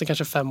senaste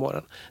kanske 5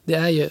 åren, det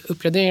är ju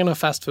uppgraderingen av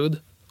fast food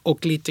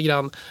och lite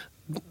grann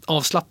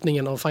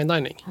avslappningen av fine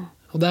dining.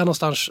 Och där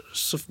någonstans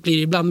så blir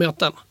det ibland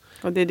möten.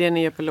 Och det är det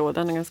ni gör på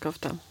lådan ganska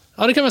ofta.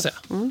 Ja, det kan man säga.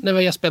 Det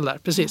var gästspel där,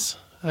 precis.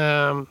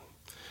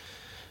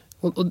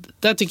 Och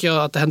där tycker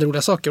jag att det händer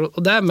roliga saker.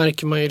 Och där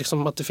märker man ju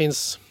liksom att det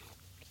finns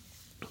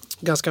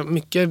ganska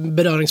mycket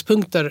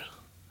beröringspunkter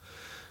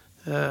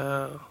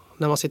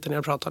när man sitter ner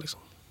och pratar. Liksom.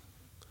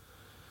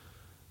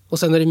 Och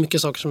sen är det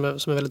mycket saker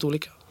som är väldigt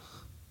olika.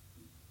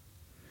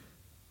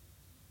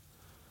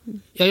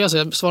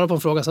 Jag svarar på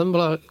en fråga, sen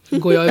bara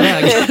går jag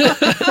iväg.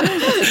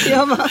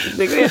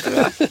 Det går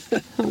jättebra.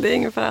 Det är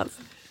ingen fara alls.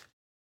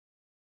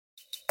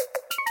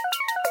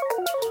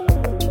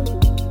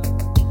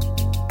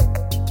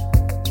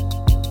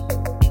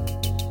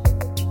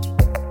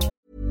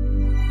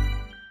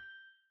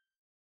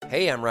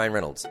 Hey, I'm Ryan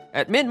Reynolds.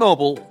 At Mint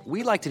Mobile,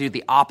 we like to do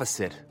the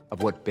opposite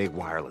of what Big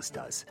Wireless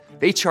does.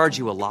 They charge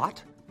you a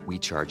lot, we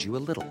charge you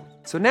a little.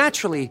 So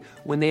naturally,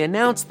 when they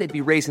announced they'd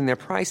be raising their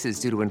prices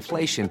due to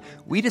inflation,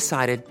 we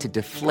decided to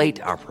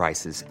deflate our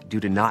prices due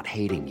to not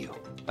hating you.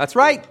 That's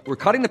right. We're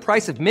cutting the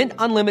price of Mint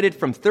Unlimited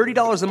from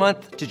 $30 a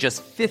month to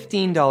just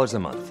 $15 a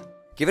month.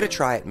 Give it a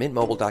try at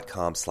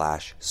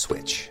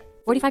mintmobile.com/switch.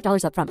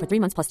 $45 up front for 3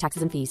 months plus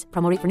taxes and fees.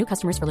 Promo rate for new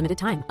customers for limited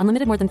time.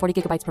 Unlimited more than 40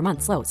 gigabytes per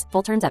month slows.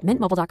 Full terms at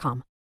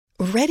mintmobile.com.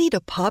 Ready to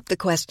pop the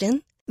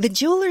question? The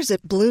jewelers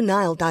at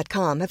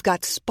BlueNile.com have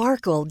got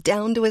sparkle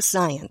down to a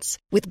science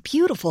with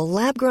beautiful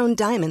lab-grown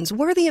diamonds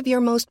worthy of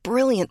your most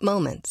brilliant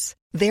moments.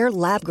 Their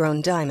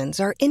lab-grown diamonds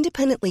are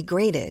independently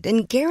graded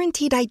and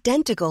guaranteed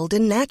identical to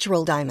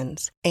natural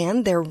diamonds.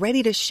 And they're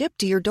ready to ship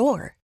to your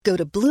door. Go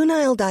to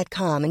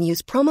BlueNile.com and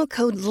use promo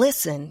code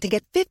LISTEN to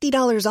get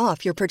 $50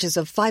 off your purchase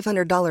of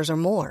 $500 or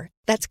more.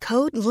 That's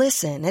code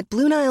LISTEN at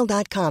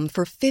BlueNile.com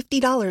for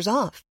 $50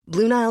 off.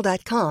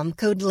 BlueNile.com,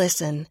 code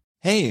LISTEN.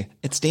 Hey,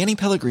 it's Danny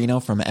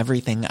Pellegrino from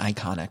Everything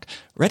Iconic.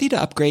 Ready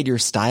to upgrade your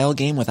style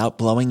game without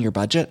blowing your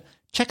budget?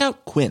 Check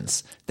out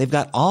Quince. They've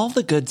got all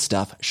the good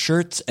stuff,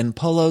 shirts and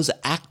polos,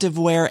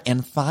 activewear,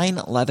 and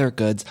fine leather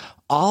goods,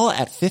 all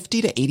at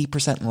 50 to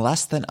 80%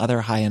 less than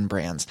other high-end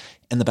brands.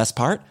 And the best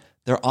part?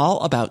 They're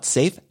all about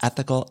safe,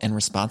 ethical, and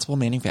responsible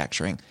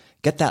manufacturing.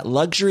 Get that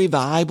luxury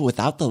vibe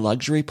without the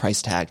luxury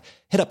price tag.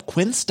 Hit up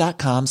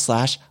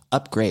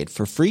quince.com/upgrade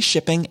for free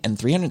shipping and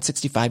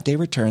 365-day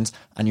returns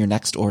on your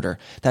next order.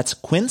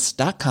 That's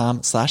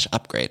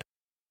quince.com/upgrade.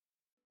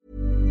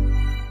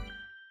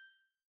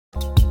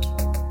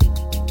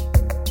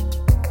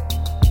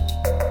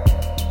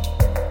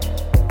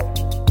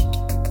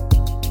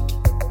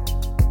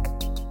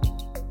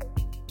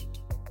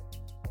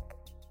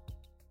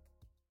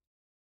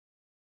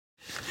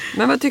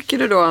 Men vad tycker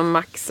du då om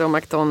Max och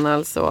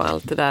McDonalds och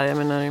allt det där? Jag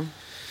menar,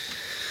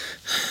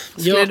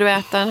 skulle du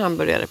äta en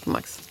hamburgare på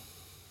Max?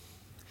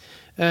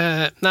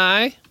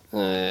 Nej,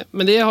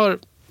 men det har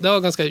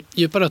ganska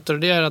djupa rötter.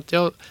 Det är att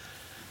jag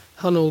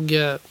har nog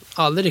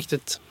aldrig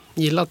riktigt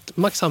gillat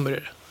Max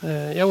hamburgare.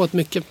 Jag åt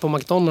mycket på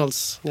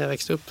McDonalds när jag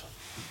växte upp.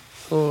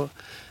 Och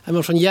är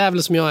man från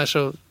Gävle som jag är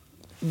så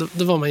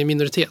då var man i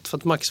minoritet. För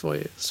att Max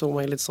såg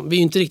man ju lite som... Vi är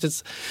ju inte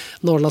riktigt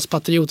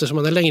Norrlandspatrioter som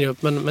man är längre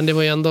upp. Men det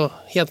var ju ändå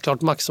helt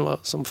klart Max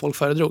som folk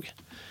föredrog.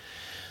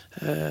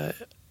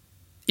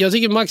 Jag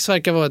tycker Max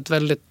verkar vara ett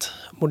väldigt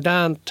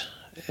modernt,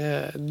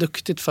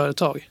 duktigt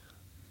företag.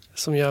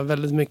 Som gör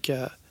väldigt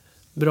mycket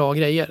bra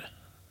grejer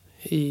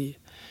i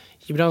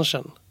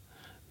branschen.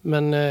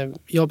 Men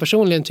jag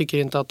personligen tycker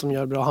inte att de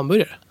gör bra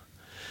hamburgare.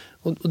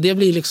 Och det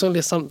blir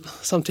liksom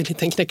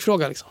samtidigt en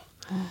knäckfråga liksom.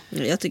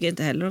 Jag tycker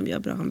inte heller de gör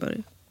bra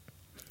hamburgare.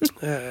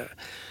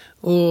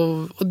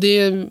 Och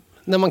det,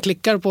 när man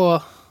klickar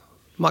på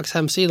Max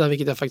hemsida,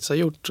 vilket jag faktiskt har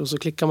gjort, och så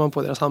klickar man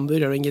på deras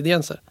hamburgare och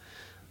ingredienser,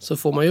 så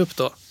får man ju upp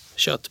då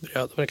kött,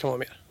 bröd och vad det kan vara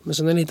mer. Men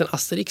sen en liten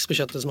asterix på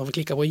köttet som man får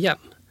klicka på igen.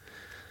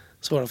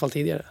 Så var det i alla fall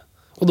tidigare.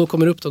 Och då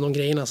kommer det upp då de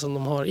grejerna som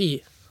de har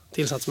i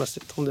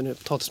tillsatsmässigt. Om det nu är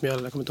potatismjöl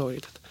eller jag kommer inte ihåg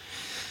riktigt.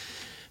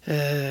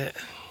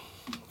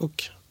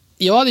 Och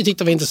jag hade tyckt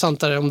det var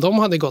intressantare om de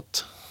hade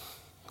gått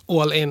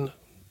all in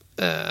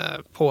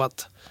på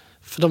att,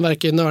 för de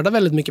verkar ju nörda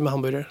väldigt mycket med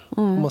hamburgare.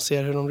 Om man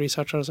ser hur de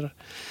researchar och sådär.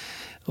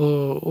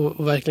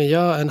 Och verkligen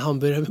gör en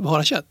hamburgare med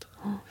bara kött.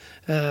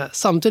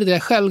 Samtidigt är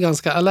jag själv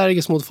ganska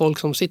allergisk mot folk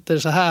som sitter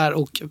så här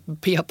och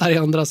petar i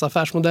andras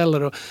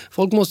affärsmodeller. Och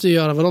folk måste ju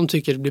göra vad de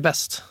tycker blir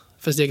bäst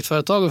för sitt eget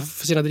företag och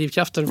för sina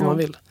drivkrafter, vad man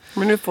vill.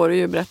 Men nu får du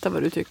ju berätta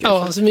vad du tycker.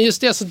 Ja, alltså, men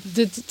just det, så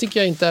det tycker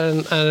jag inte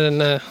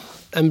är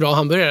en bra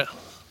hamburgare.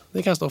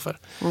 Det kan jag stå för.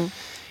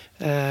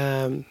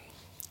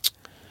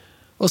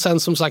 Och sen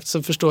som sagt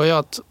så förstår jag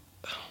att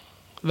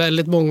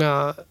väldigt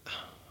många...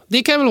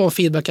 Det kan väl vara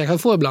feedback jag kan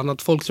få ibland,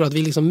 att folk tror att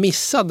vi liksom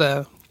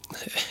missade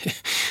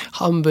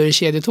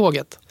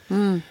hamburgerkedjetåget.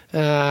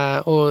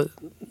 Och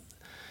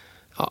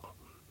ja,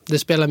 det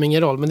spelar mig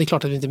ingen roll, men det är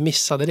klart att vi inte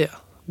missade det.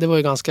 Det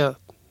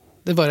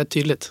var rätt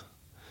tydligt.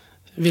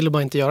 Vi ville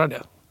bara inte göra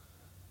det.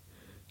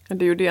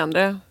 Du gjorde ju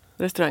andra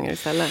restauranger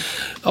istället.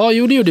 Ja, det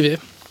gjorde vi.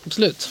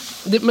 Absolut.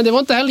 Men det var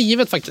inte heller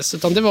givet faktiskt.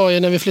 Utan det var ju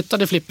när vi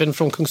flyttade Flippen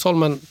från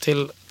Kungsholmen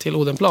till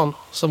Odenplan,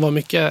 som var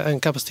mycket en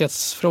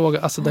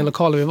kapacitetsfråga. Alltså den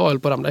lokalen vi var höll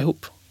på att ramla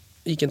ihop.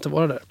 Gick inte att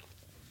vara där.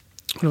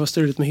 Och det var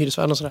struligt med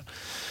hyresvärden och sådär.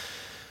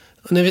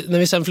 Och när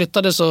vi sen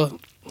flyttade så...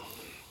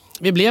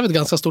 Vi blev ett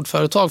ganska stort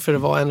företag för det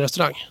var en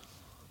restaurang.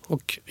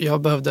 Och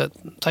jag behövde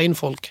ta in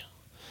folk.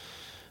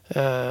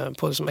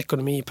 på liksom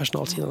ekonomi,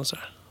 personalsidan och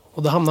sådär.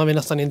 Och då hamnar vi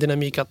nästan i en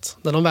dynamik att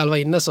när de väl var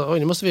inne så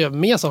nu måste vi göra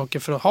mer saker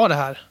för att ha det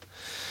här.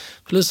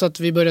 Plus att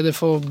vi började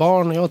få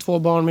barn. Jag har 2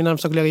 barn, min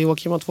närmsta kollega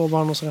Joakim har 2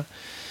 barn och sådär.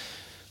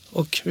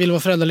 Och vill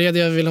vara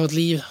föräldralediga, vill ha ett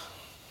liv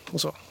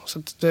och så.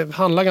 Så det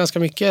handlar ganska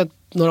mycket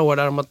några år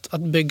där om att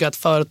bygga ett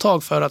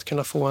företag för att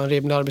kunna få en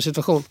rimlig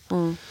arbetssituation.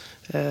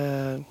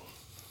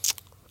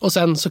 Och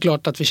sen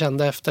såklart att vi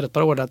kände efter ett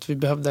par år att vi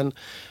behövde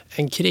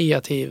en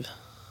kreativ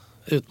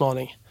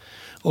utmaning.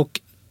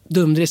 Och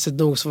dumdristigt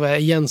nog så var jag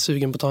igen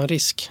sugen på att ta en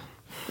risk.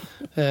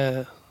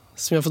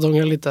 Som jag fått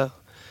ångra lite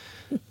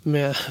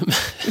med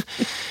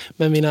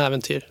mina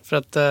äventyr. För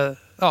att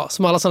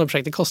som alla sådana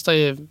projekt, det kostar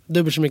ju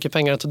dubbelt så mycket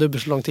pengar och tar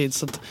dubbelt så lång tid.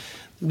 Så att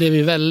det blev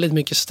ju väldigt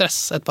mycket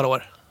stress ett par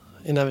år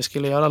innan vi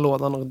skulle göra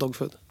lådan och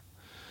dogfood.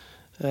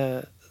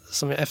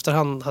 Som i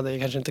efterhand hade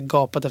jag kanske inte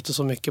gapat efter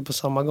så mycket på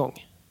samma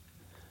gång.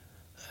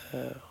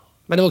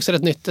 Men det var också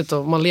rätt nyttigt.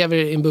 Och man lever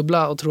i en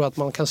bubbla och tror att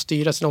man kan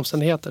styra sina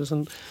omständigheter.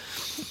 Sen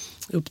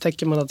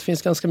upptäcker man att det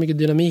finns ganska mycket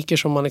dynamiker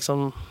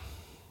som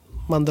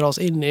man dras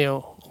in i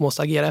och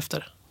måste agera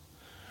efter.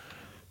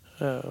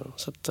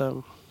 Så att,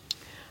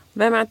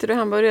 vem äter du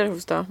hamburgare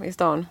hos då i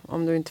stan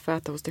om du inte får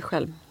äta hos dig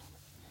själv?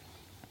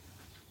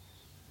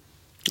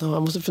 Ja,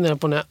 jag måste fundera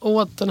på när jag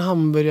åt en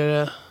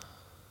hamburgare.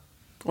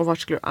 Och vart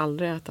skulle du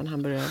aldrig äta en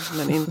hamburgare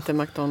men inte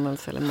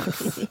McDonalds eller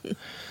Max?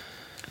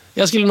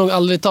 Jag skulle nog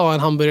aldrig ta en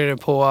hamburgare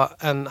på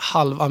en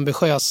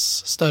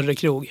halvambitiös större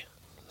krog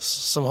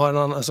som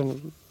har en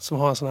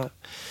sån här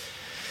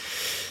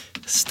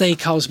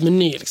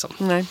steakhouse-meny liksom.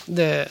 Nej.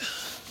 Det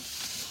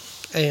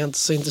är jag inte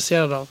så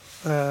intresserad av.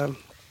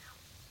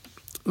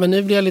 Men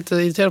nu blir jag lite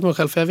irriterad på mig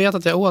själv för jag vet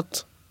att jag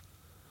åt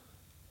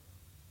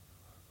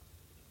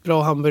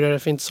bra hamburgare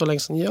för inte så länge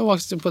sedan. Jag var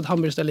faktiskt på ett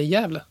hamburgerställe i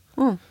Gävle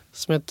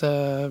som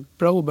heter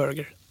Bro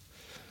Burger.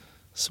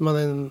 Som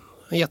hade en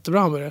jättebra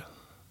hamburgare.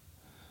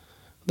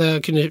 Där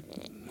jag kunde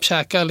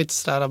käka lite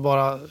sådär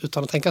bara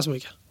utan att tänka så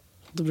mycket.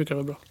 Då brukar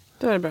det vara bra.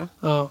 Då är det bra.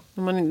 Ja.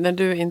 När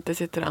du inte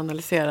sitter och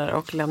analyserar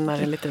och lämnar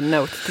en liten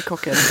note till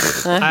kocken.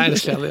 Nej, det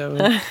skulle jag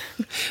aldrig göra.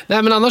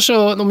 Nej, men annars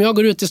så, om jag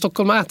går ut i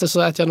Stockholm och äter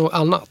så äter jag nog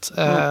annat.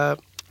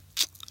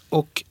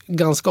 Och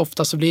ganska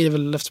ofta så blir det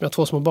väl, eftersom jag har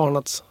 2 små barn,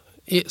 att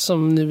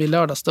som nu i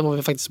lördags, då var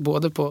vi faktiskt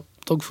både på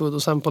dogfood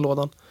och sen på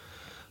lådan.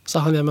 Så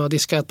hann jag med att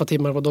diska ett par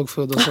timmar på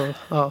dogfood och så,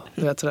 ja,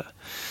 du vet det.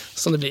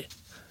 Som det blir.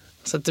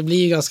 Så att det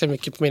blir ganska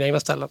mycket på mina egna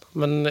ställen.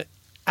 Men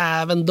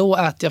även då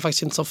äter jag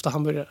faktiskt inte så ofta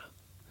hamburgare.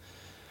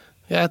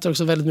 Jag äter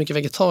också väldigt mycket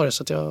vegetariskt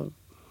så att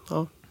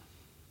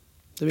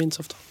det blir inte så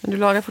ofta. Men du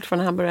lagar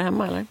fortfarande hamburgare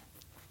hemma eller?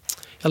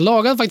 Jag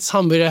lagade faktiskt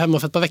hamburgare hemma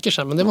för ett par veckor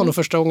sedan. Men det var nog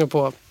första gången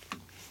på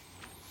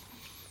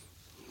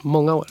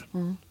många år.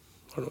 Men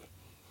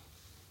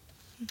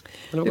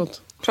det var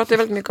gott. Du pratar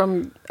väldigt mycket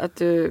om att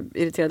du är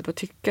irriterad på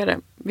tyckare.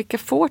 Vilka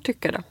får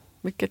tycka då?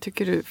 Vilka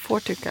tycker du får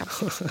tycka?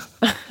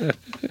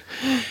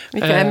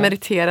 Vilka är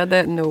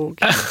meriterade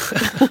nog?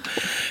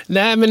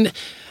 Nej, men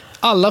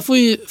alla får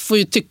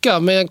ju tycka.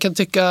 Men jag kan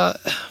tycka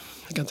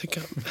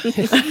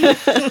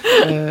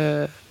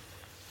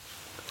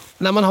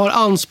när man har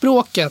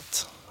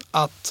anspråket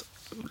att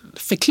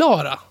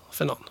förklara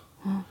för någon.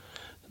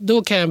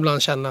 Då kan jag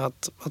ibland känna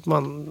att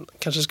man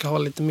kanske ska ha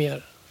lite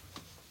mer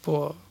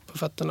på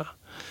fötterna.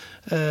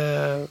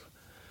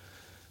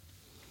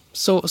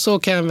 Så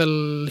kan jag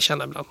väl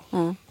känna ibland.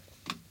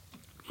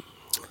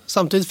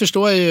 Samtidigt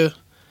förstår jag ju,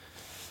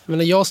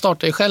 jag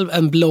startade ju själv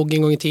en blogg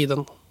en gång i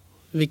tiden,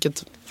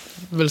 vilket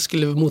väl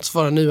skulle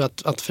motsvara nu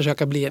att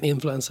försöka bli en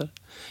influencer.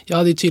 Jag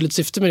hade ju tydligt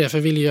syfte med det, för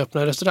jag ville ju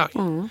öppna en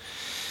restaurang.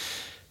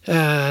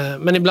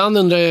 Men ibland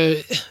undrar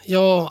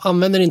jag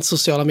använder inte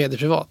sociala medier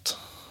privat.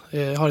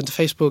 Jag har inte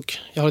Facebook,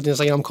 jag har ett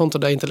Instagramkonto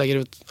där jag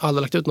inte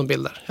aldrig lagt ut någon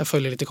bild där. Jag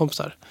följer lite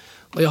kompisar.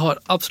 Och jag har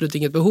absolut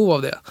inget behov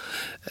av det.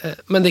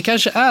 Men det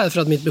kanske är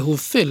för att mitt behov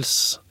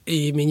fylls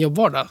i min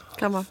jobbvardag.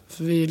 Kan vara.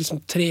 För vi är liksom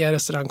 3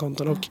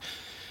 restaurangkonton och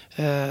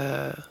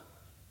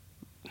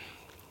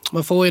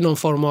man får ju någon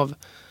form av, i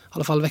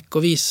alla fall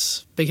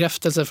veckovis,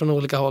 bekräftelse från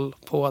olika håll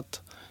på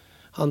att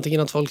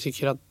antingen att folk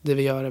tycker att det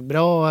vi gör är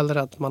bra eller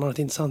att man har ett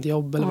intressant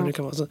jobb eller vad det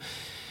kan vara. Så,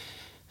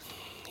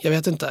 jag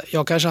vet inte.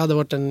 Jag kanske hade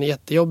varit en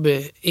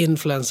jättejobbig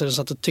influencer som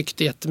satt och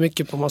tyckte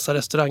jättemycket på massa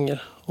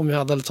restauranger om jag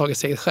hade tagit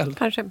steget själv.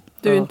 Kanske.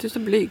 Du är inte så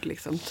blyg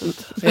liksom.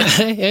 Nej,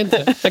 jag är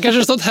inte. Jag kanske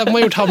har stått hemma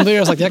och gjort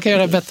hamburgare och sagt jag kan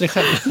göra det bättre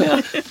själv.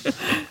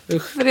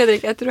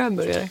 Fredrik, äter du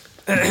hamburgare?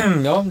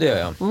 Ja, det gör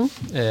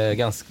jag.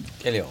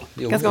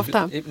 Ganska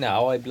ofta?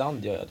 Ja,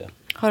 ibland gör jag det.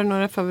 Har du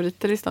några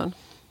favoriter i stan?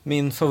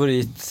 Min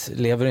favorit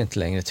lever inte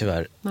längre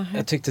tyvärr.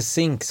 Jag tyckte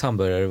Zinks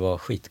hamburgare var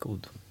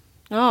skitgod.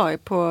 Ja,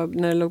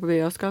 när det låg på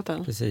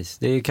Birger-Gatan. Precis,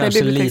 det är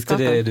kanske lite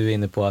det du är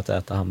inne på, att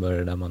äta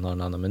hamburgare där man har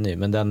en annan meny.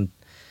 Men den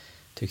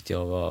tyckte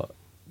jag var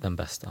den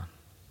bästa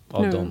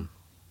av dem.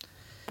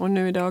 Och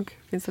nu idag,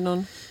 finns det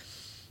någon?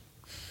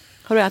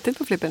 Har du ätit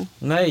på Flippen?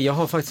 Nej, jag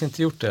har faktiskt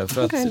inte gjort det.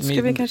 För att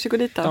ska vi kanske gå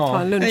dit och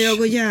ta en lunch? Jag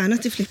går gärna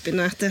till Flippen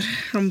och äter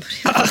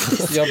hamburgare.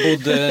 Jag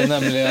bodde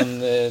nämligen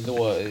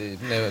då,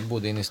 när jag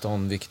bodde inne i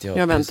stan, vilket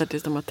jag väntar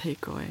tills de har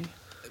take-away.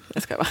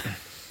 Jag ska bara.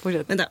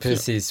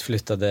 Precis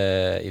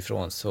flyttade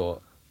ifrån, så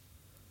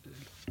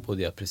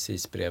bodde jag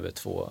precis bredvid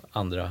 2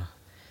 andra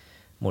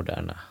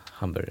moderna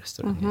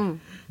hamburgerrestauranger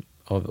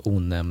av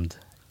onämnd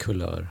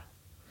kulör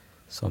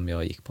som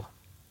jag gick på.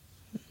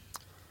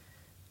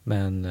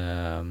 Men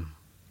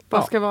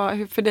vad ska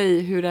vara för dig,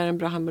 hur är en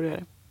bra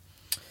hamburgare?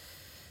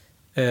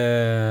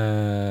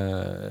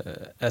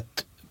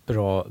 Ett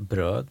bra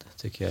bröd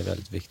tycker jag är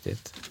väldigt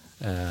viktigt.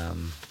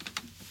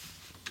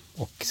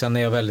 Och sen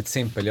är jag väldigt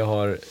simpel.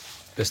 Jag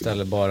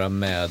beställer bara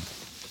med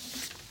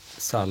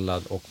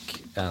sallad och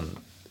en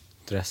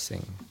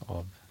dressing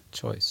av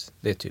choice.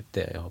 Det är typ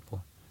det jag har på.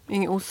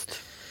 Ingen ost?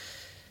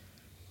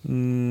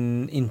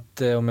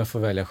 Inte om jag får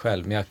välja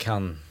själv, men jag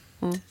kan.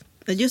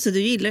 Just det,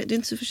 du är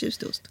inte så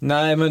förtjust i ost.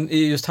 Nej, men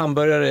just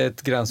hamburgare är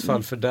ett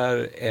gränsfall för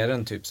där är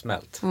den typ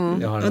smält.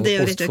 Jag har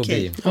en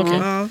ostfobi.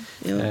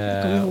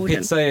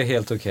 Pizza är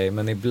helt okej,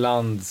 men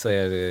ibland så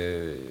är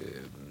det...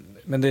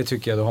 Men det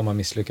tycker jag, då har man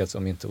misslyckats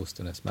om inte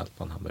osten är smält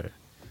på en hamburgare.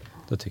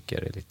 Då tycker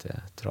jag det är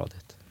lite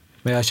tradigt.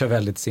 Men jag kör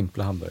väldigt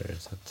simpla hamburgare.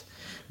 Så att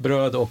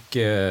bröd och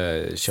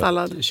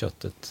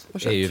köttet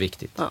är ju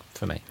viktigt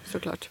för mig.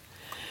 Såklart.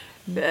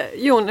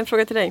 Jon, en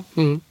fråga till dig.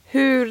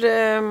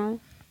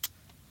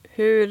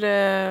 Hur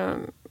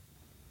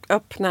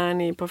öppnar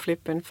ni på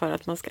Flippen för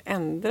att man ska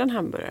ändra en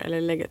hamburgare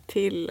eller lägga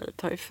till eller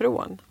ta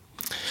ifrån?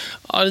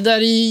 Ja, det där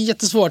är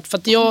jättesvårt för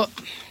att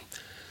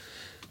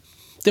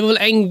det var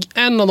väl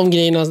en av de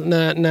grejerna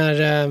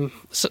när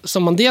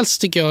som man dels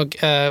tycker jag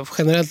är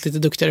generellt lite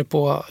duktigare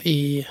på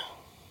i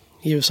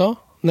USA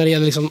när det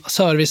gäller liksom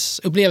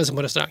serviceupplevelsen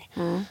på restaurang.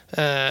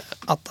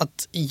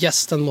 Att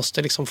gästen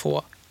måste liksom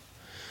få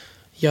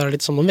göra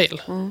lite som de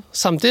vill.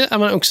 Samtidigt är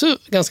man också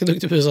ganska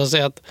duktig på USA att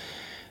säga att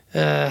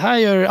här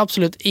gör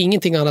absolut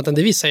ingenting annat än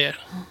det vi säger.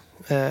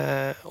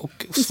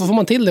 Och så får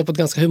man till det på ett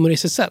ganska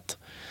humoristiskt sätt.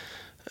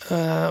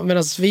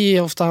 Medan vi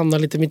ofta hamnar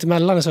lite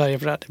mittemellan i Sverige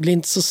på det här. Det blir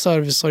inte så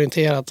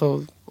serviceorienterat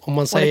och om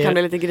man säger... Och det kan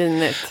bli lite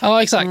grinigt.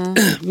 Ja, exakt.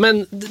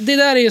 Men det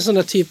där är ju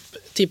sådana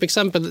typ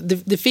exempel.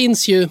 Det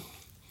finns ju...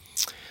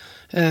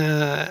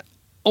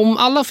 om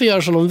alla får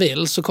göra som de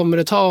vill så kommer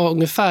det ta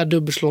ungefär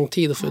dubbelt så lång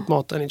tid att få ut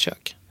maten i ett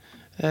kök.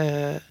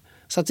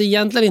 Så att det är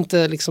egentligen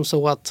inte liksom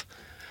så att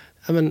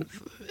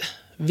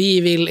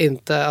vi vill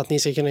inte att ni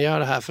ska kunna göra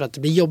det här för att det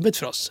blir jobbigt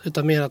för oss.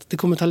 Utan mer att det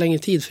kommer ta längre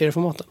tid för er att få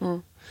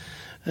maten.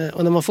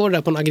 Och när man får det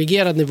där på en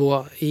aggregerad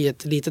nivå i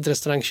ett litet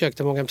restaurangkök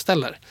där många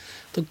beställer,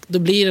 då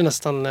blir det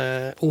nästan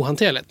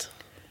ohanterligt.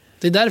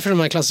 Det är därför de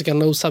här klassiska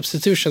no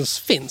substitutions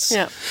finns.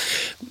 Yeah.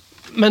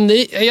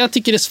 Men jag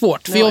tycker det är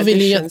svårt. För jag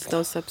vill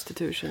no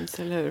substitutions,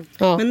 eller hur?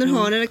 Ja. Men när du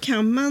har det,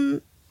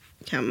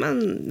 kan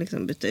man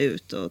liksom byta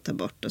ut och ta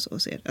bort och så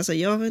och se? Alltså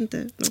jag vet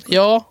inte.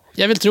 Ja,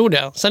 jag vill tro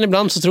det. Sen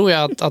ibland så tror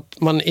jag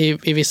att man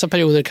i vissa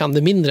perioder kan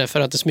det mindre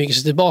för att det smyger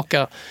sig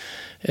tillbaka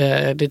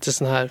lite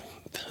sån här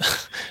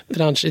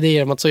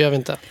branschidéer om att så gör vi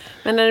inte.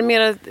 Men är det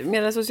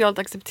mer socialt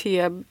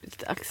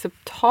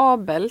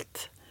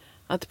acceptabelt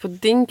att på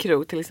din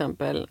krog till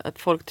exempel att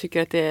folk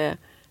tycker att det är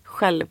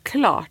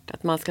självklart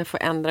att man ska få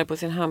ändra på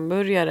sin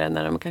hamburgare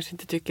när de kanske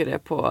inte tycker det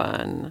på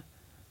en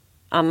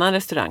annan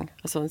restaurang,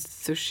 alltså en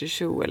sushi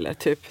show eller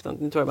typ,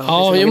 nu tror jag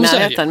bara i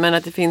närheten, men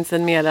att det finns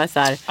en mera så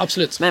här,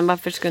 absolut. Men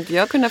varför ska inte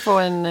jag kunna få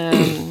en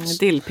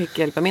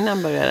dillpickle på min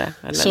hamburgare?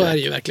 Eller? Så är det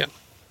ju verkligen.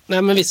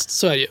 Nej men visst,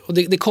 så är det ju. Och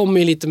det kommer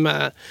ju lite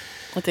med...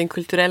 Att det är en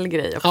kulturell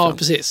grej också. Ja,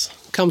 precis.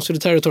 Comes to the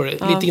territory.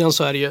 Ja. Lite grann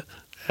så är det ju.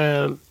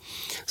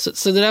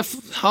 Så det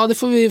där, det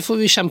får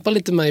vi kämpa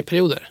lite med i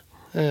perioder.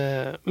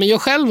 Men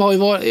jag själv har ju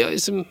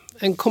varit...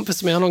 En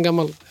kompis med, han har en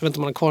gammal... Jag vet inte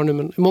om han är kvar nu,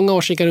 men i många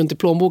år gick jag runt i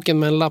plånboken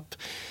med en lapp.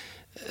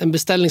 En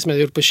beställning som jag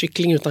hade gjort på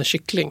kyckling utan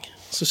kyckling.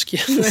 Så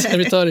skrev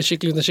servitören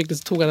kyckling utan kyckling,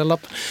 så tog han en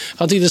lapp.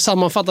 Han tyckte det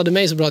sammanfattade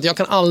mig så bra att jag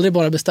kan aldrig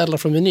bara beställa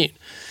från menyn.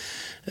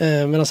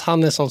 Medan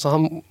han är sån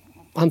så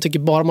han tycker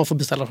bara man får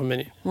beställa från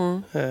menyn.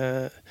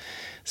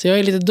 Så jag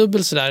är lite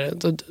dubbel sådär.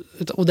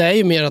 Och det är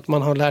ju mer att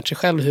man har lärt sig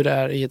själv hur det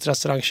är i ett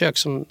restaurangkök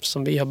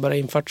som vi har börjat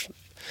infört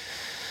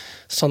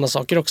sådana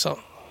saker också.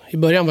 I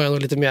början var jag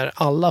nog lite mer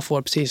alla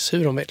får precis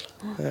hur de vill.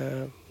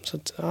 Så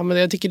att, ja, men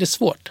jag tycker det är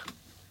svårt.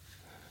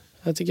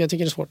 Jag tycker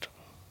det är svårt.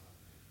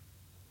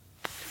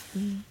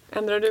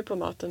 Ändrar du på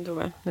maten,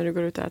 Tove, när du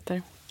går ut och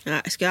äter?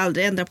 Nej, jag ska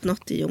aldrig ändra på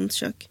något i Jons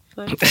kök.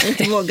 Nej. Jag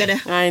inte vågar det.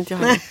 Nej, inte jag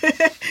heller.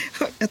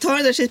 Jag tar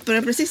den där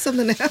shitburgaren precis som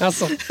den är.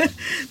 Alltså.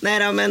 Nej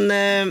då, men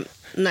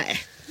nej.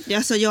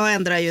 Alltså, jag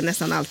ändrar ju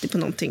nästan alltid på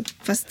någonting.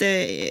 Fast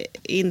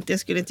jag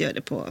skulle inte göra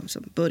det på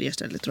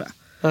burgarställe, tror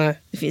jag. Nej.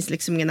 Det finns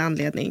liksom ingen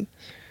anledning.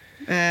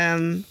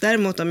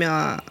 Däremot om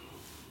jag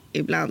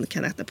ibland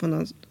kan äta på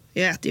någon...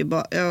 Jag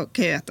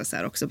kan ju äta så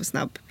här också på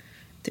snabb.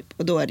 Typ,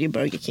 och då är det ju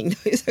Burger King, det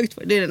har jag sagt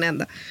för. Det är den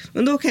enda.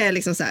 Men då kan jag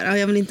liksom så här,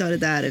 jag vill inte ha det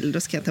där, eller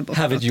då ska jag ta bort.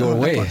 Have it your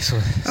way.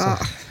 Ja,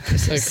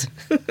 precis.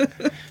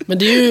 Men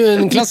det är ju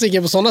en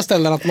klassiker på sådana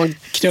ställen att man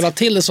knölar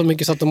till det så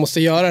mycket så att de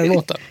måste göra den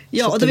åt det.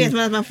 Ja, och då vet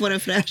man att man får en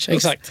fräsch.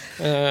 Exakt.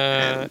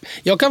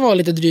 Jag kan vara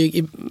lite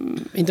dryg,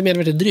 inte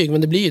medvetet dryg,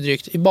 men det blir ju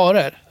drygt i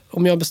barer.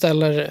 Om jag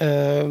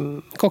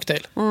beställer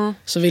cocktail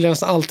så vill jag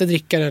nästan alltid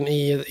dricka den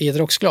i ett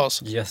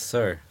rocksglas. Yes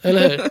sir.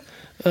 Eller hur?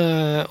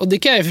 Och det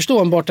kan jag förstå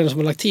en bartender som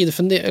har lagt tid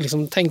och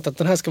liksom tänkt att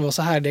den här ska vara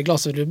så här, det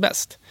glaset blir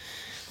bäst.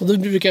 Och då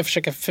brukar jag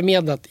försöka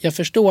förmedla att jag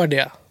förstår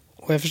det.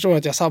 Och jag förstår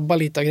att jag sabbar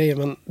lite av grejer,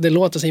 men det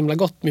låter så himla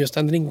gott med just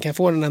den drinken. Kan jag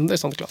få den enda i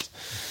sånt glas?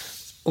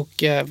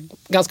 Och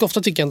ganska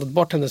ofta tycker jag ändå att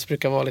bartenders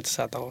brukar vara lite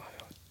så här att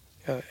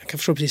jag kan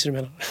förstå precis hur du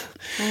menar.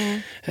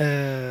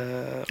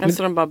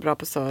 Alltså de är bara bra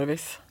på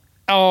service.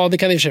 Ja, det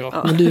kan det i och för sig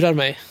vara. Men lurar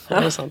mig. Ja.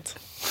 Det är sant.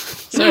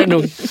 Så är det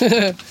nog.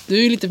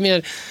 Du är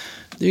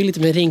lite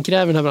mer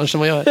ringkräv i den här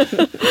branschen än vad jag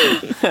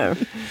är.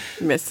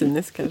 Mer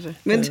cynisk kanske.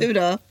 Men du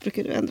då?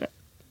 Brukar du ändra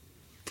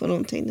på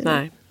någonting?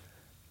 Nej.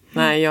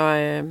 Nej,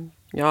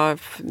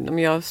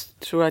 jag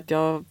tror att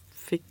jag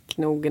fick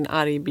nog en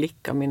arg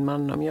blick av min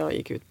man om jag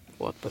gick ut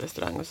på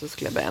restaurang och så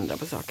skulle jag börja ändra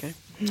på saker.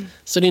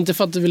 Så det är inte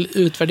för att du vill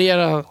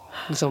utvärdera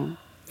liksom,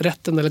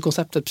 rätten eller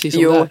konceptet precis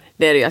som det är? Jo,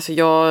 det är det. Alltså,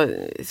 jag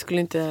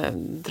skulle inte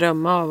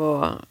drömma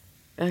av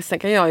att... Sen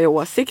kan jag ha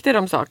åsikter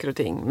om saker och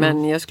ting.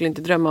 Men jag skulle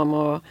inte drömma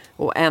om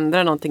att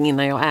ändra någonting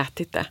innan jag har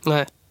ätit det.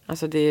 Nej.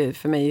 Alltså det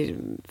för mig...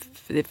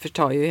 Det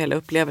förtar ju hela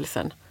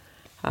upplevelsen.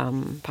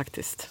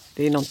 Faktiskt.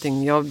 Det är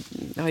någonting... Jag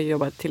har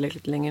jobbat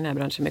tillräckligt länge i den här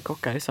branschen med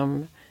kockar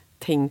som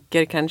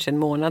tänker kanske en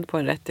månad på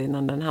en rätt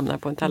innan den hamnar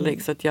på en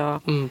tallrik. Så att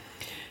jag...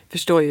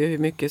 förstår ju hur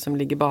mycket som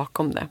ligger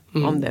bakom det.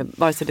 Om det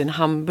vare sig det är en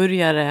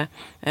hamburgare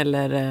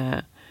eller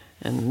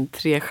en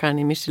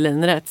 3-stjärnig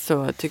Michelin-rätt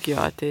så tycker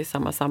jag att det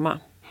är samma.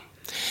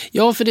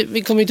 Ja, för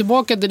vi kommer ju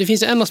tillbaka till, det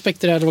finns en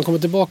aspekt där man kommer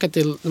tillbaka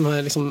till de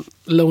här liksom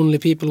lonely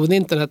people with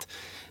internet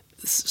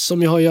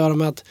som ju har att göra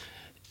med att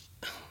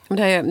men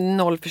det här är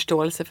noll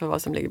förståelse för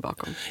vad som ligger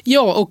bakom.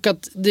 Ja, och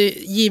att det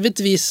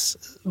givetvis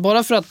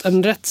bara för att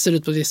en rätt ser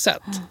ut på det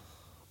sätt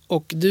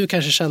och du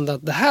kanske kände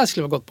att det här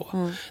skulle vara gott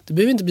på. Det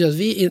behöver inte betyda att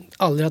vi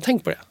aldrig har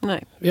tänkt på det.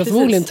 Nej, vi har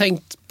förmodligen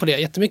tänkt på det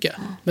jättemycket.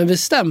 Men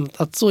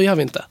bestämt att så gör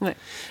vi inte.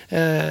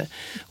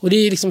 Och det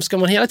är liksom, ska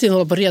man hela tiden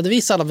hålla på att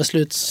redovisa alla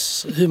beslut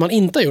hur man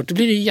inte har gjort, det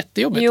blir ju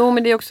jättejobbigt. Jo,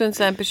 men det är också en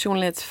sån här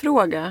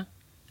personlighetsfråga.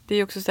 Det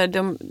är också så här,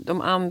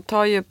 de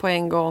antar ju på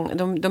en gång,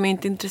 de är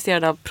inte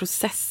intresserade av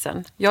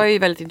processen. Jag är ju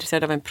väldigt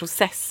intresserad av en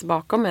process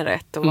bakom en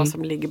rätt och vad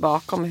som ligger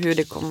bakom,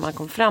 hur man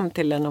kom fram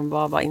till den och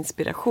vad var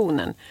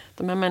inspirationen.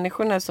 De här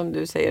människorna som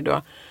du säger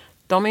då,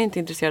 de är inte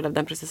intresserade av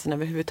den processen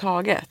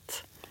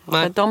överhuvudtaget.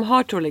 Så de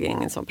har troligen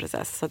ingen sån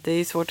process. Så att det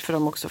är svårt för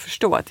dem också att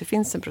förstå att det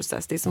finns en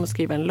process. Det är som att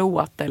skriva en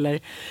låt eller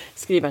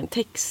skriva en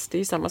text. Det är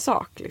ju samma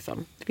sak.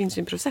 Liksom. Det finns ju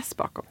en process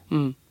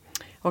bakom.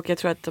 Och jag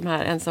tror att de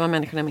här ensamma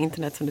människorna med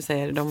internet som du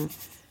säger, de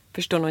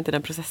förstår nog inte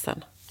den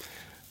processen.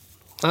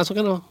 Nej, så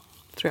kan det vara.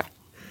 Tror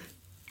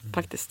jag.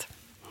 Faktiskt.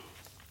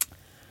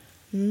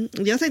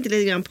 Jag tänkte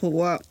lite grann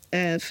på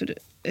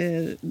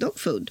dog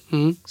food.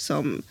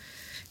 Som,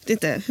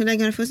 inte, hur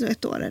länge har det funnits nu?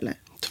 1 år eller?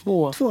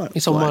 2 år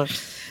i sommar.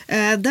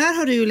 Där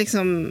har du ju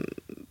liksom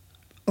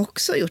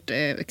också gjort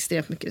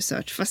extremt mycket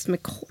research, fast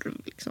med korv.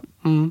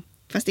 Liksom.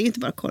 Fast det är ju inte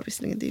bara korv,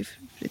 visserligen, det är ju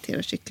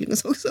friterad kyckling och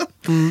så också.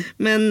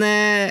 Men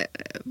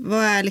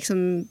vad är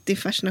liksom din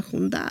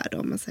fascination där då,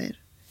 om man säger?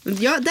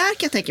 Ja, där kan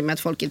jag tänka mig att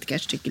folk inte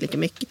kanske tycker lika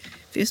mycket.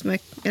 Just med,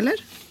 eller?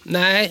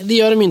 Nej, det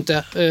gör de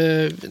inte.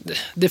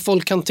 Det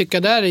folk kan tycka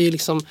där är ju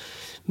liksom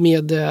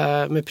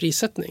med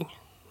prissättning.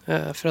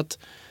 För att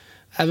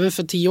även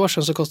för 10 år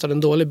sedan så kostade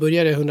en dålig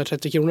burgare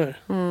 130 kronor.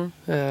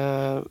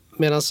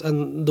 Medan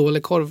en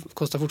dålig korv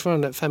kostar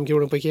fortfarande 5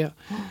 kronor på Ikea.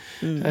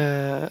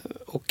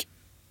 Och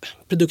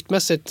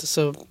produktmässigt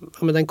så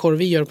med den korv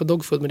vi gör på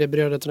Dog Food med det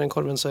brödet och den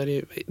korven så är det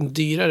ju en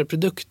dyrare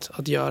produkt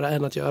att göra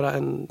än att göra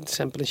till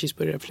exempel en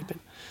cheeseburgare på Filippin.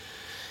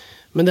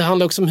 Men det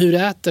handlar också om hur du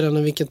äter den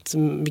och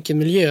vilken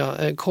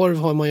miljö. Korv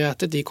har man ju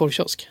ätit i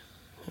korvkiosk.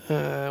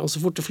 Och så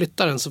fort du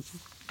flyttar den så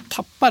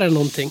tappar den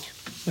någonting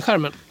med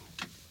skärmen.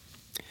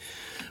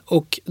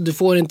 Och du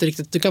får inte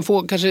riktigt, du kan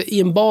få kanske i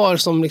en bar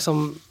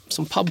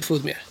som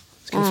pubfood mer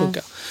skulle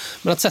funka.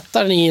 Men att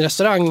sätta den i en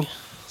restaurang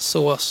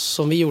så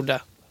som vi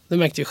gjorde, det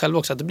märkte vi själva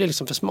också att det blev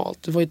liksom för smalt.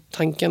 Det var ju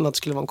tanken att det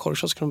skulle vara en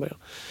korvkiosk från början.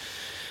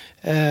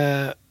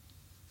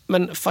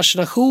 Men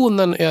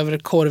fascinationen över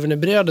korven i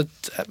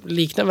brödet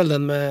liknar väl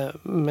den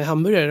med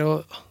hamburgare.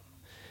 Och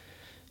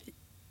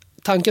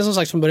tanken som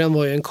sagt från början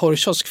var ju en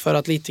korvkiosk för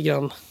att lite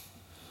grann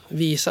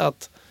visa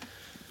att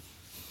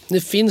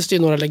nu finns det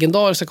ju några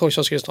legendariska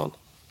korvkiosker i stan.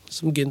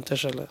 Som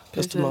Günthers eller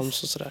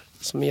Östermalms och sådär.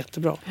 Som är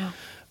jättebra. Ja.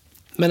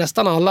 Men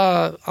nästan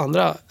alla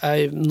andra är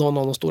ju någon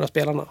av de stora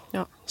spelarna.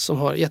 Ja. Som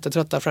har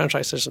jättetrötta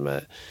franchiser som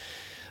är...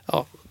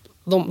 Ja,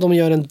 de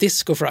gör en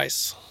disco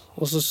fries.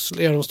 Och så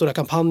gör de stora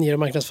kampanjer och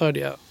marknadsför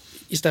det.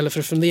 Istället för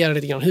att fundera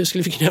lite grann. Hur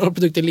skulle vi kunna göra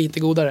produkter lite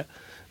godare?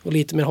 Och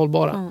lite mer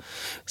hållbara.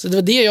 Så det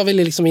var det jag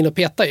ville liksom in och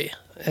peta i.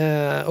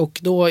 Och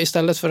då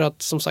istället för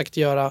att som sagt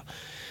göra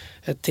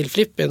till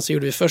Flippen så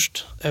gjorde vi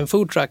först en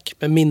food truck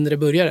med mindre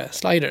burgare,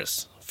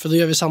 sliders. För då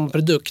gör vi samma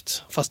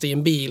produkt fast i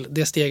en bil.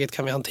 Det steget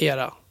kan vi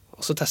hantera.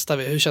 Och så testar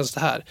vi, hur känns det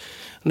här?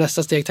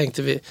 Nästa steg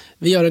tänkte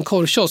vi gör en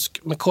korvkiosk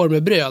med korv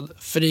med bröd.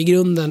 För det är i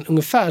grunden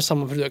ungefär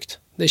samma produkt.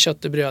 Det är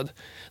kött och bröd.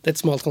 Det är ett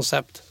smalt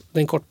koncept. Det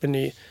är en kort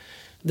meny.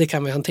 Det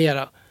kan vi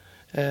hantera.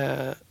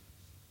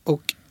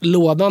 Och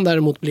lådan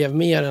däremot blev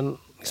mer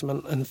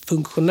en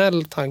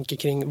funktionell tanke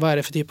kring vad är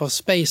det för typ av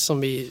space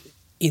som vi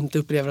inte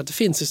upplever att det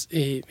finns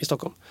i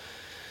Stockholm.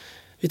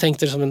 Vi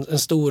tänkte det som en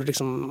stor,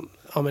 liksom,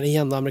 ja, men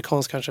igen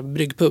amerikansk kanske,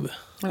 bryggpub.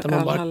 Där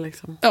man bara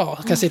liksom.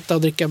 kan sitta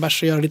och dricka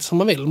bärs och göra lite som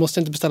man vill. Måste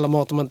inte beställa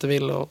mat om man inte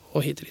vill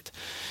och hit och dit.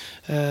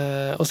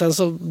 Och sen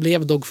så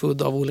blev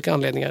Dogfood av olika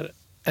anledningar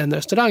en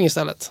restaurang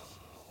istället.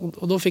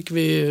 Och då fick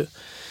vi ju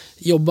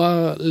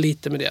jobba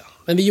lite med det.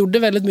 Men vi gjorde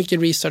väldigt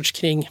mycket research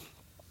kring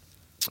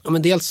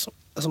men dels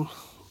alltså,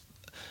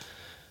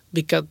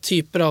 vilka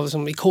typer av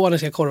liksom,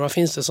 ikoniska korvar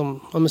finns det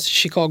som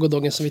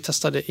Chicago-doggen som vi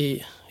testade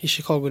i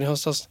Chicago i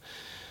höstas.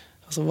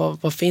 Alltså,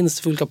 vad finns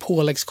det för olika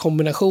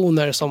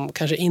påläggskombinationer som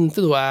kanske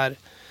inte då är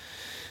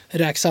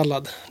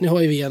räksallad. Nu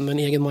har ju vi en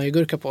egen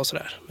majogurka på och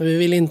sådär. Men vi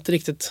vill inte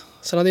riktigt...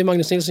 Sen hade ju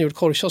Magnus Nilsson gjort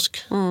korvkiosk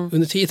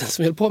under tiden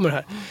som vi höll på med det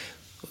här.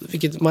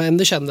 Vilket man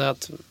ändå kände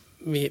att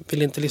vi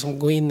vill inte liksom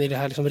gå in i det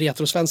här liksom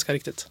retrosvenska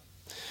riktigt.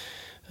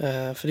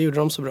 För det gjorde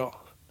de så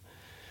bra.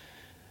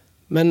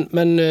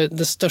 Men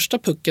den största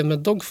pucken med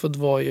Dogfood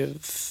var ju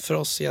för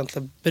oss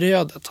egentligen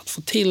brödet. Att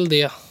få till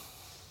det,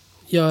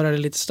 göra det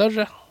lite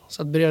större.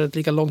 Så att brödet är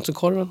lika långt som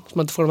korven. Så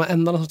man inte får de här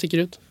ändarna som sticker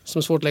ut. Som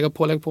är svårt att lägga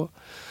pålägg på.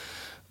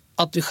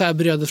 Att vi skär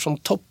brödet från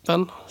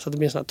toppen. Så att det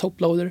blir en sån här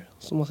toploader,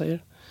 som man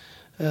säger.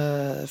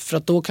 För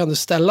att då kan du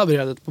ställa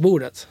brödet på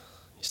bordet.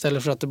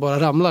 Istället för att det bara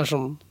ramlar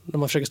som när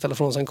man försöker ställa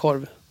från sig en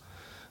korv.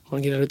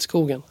 Man grillar ut i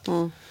skogen.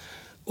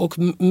 Och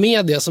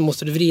med det så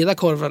måste du vrida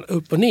korven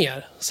upp och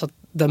ner. Så att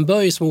den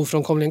böj som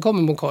ofrånkomligen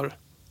kommer på en korv.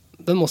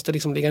 Den måste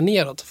liksom ligga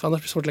neråt. För annars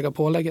blir det svårt att lägga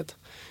pålägget.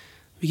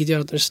 Vilket gör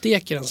att när du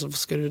steker den så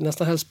ska du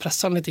nästan helst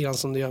pressa den lite grann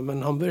som du gör med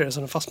en hamburgare så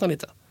den fastnar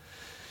lite.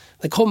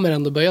 Den kommer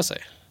ändå böja sig.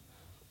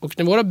 Och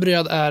när våra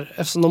bröd är,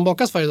 eftersom de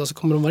bakas varje dag så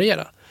kommer de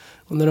variera.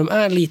 Och när de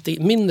är lite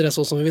mindre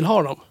så som vi vill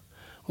ha dem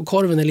och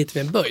korven är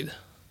lite mer böjd,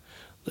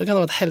 då kan det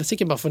vara ett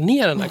helsike bara få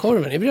ner den här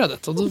korven i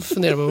brödet. Och då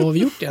funderar man, vad har vi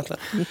gjort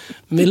egentligen?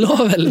 Men vi la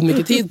väldigt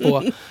mycket tid på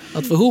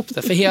att få ihop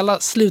det. För hela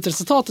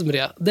slutresultatet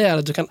med det är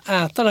att du kan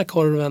äta den här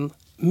korven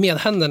med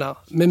händerna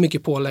med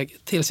mycket pålägg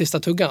till sista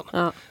tuggan.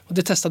 Ja. Och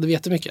det testade vi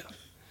jättemycket.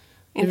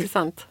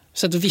 Intressant.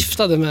 Så att du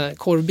viftade med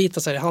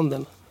korvbitar så här i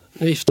handen.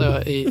 Nu viftar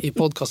jag i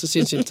podcast, det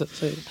syns inte.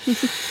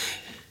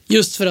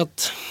 Just för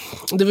att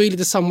det var ju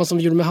lite samma som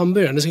vi gjorde med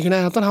hamburgaren. Du ska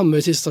kunna äta en hamburgare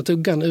i sista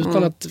tuggan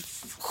utan att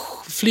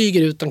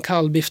flyger ut en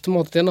kall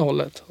bifftomat åt ena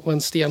hållet och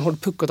en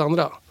stenhård puck åt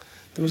andra.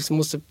 Det liksom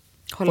måste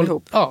hålla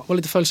ihop. Ja, vara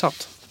lite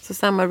följsamt. Så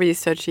samma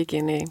research gick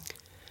in i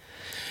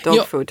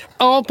Dogfood?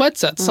 Ja, på ett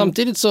sätt.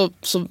 Samtidigt så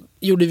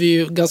gjorde vi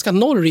ju ganska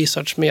noll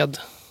research med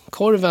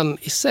korven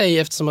i sig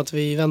eftersom att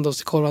vi vände oss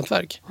till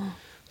korvhantverk.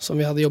 Som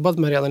vi hade jobbat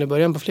med redan i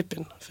början på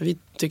Flippin. För vi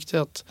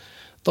tyckte att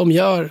de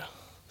gör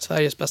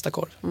Sveriges bästa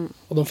korv.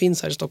 Och de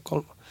finns här i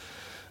Stockholm.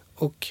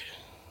 Och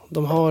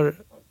de har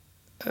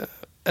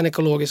en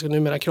ekologisk och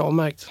numera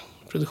kravmärkt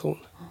produktion.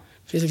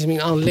 Det finns liksom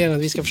ingen anledning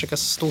att vi ska försöka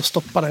stå och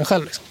stoppa den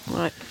själv. Liksom.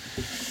 Nej,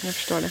 jag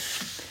förstår det.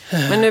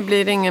 Men nu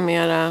blir det inga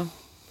mera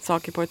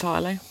saker på ett tag,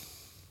 eller?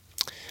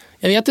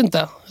 Jag vet inte.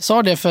 Jag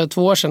sa det för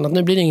 2 år sedan att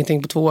nu blir det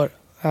ingenting på 2 år.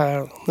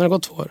 När det har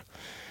gått 2 år.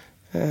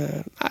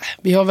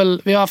 Vi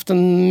har haft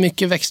en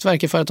mycket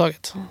växtverk i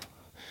företaget.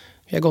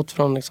 Vi har gått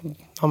från liksom,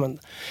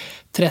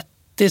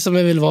 30 som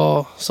vi vill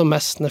vara som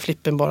mest när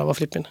Flippin bara var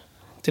Flippin.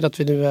 Till att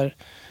vi nu är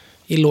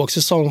i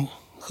lågsäsong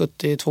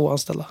 72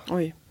 anställda.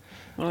 Oj,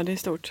 ja det är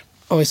stort.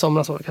 Och i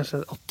somras var det kanske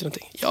 80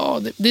 någonting.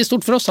 Ja, det är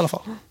stort för oss i alla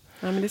fall. Ja,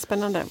 men det är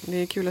spännande. Det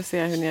är kul att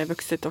se hur ni har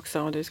vuxit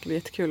också. Och det ska bli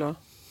jättekul att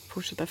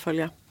fortsätta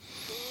följa.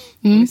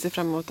 Och vi ser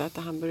fram emot att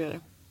äta hamburgare.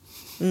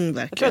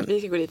 Verkligen. Jag tror att vi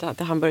ska gå dit och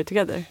äta hamburgare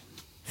together.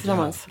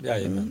 Tillsammans.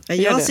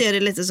 Jag ser det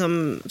lite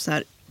som så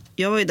här.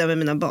 Jag var ju där med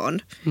mina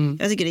barn.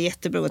 Jag tycker det är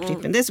jättebra att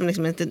Flippin. Det är som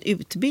liksom en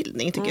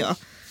utbildning tycker jag.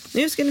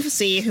 Nu ska ni få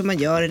se hur man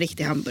gör en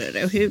riktig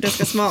hamburgare. Och hur den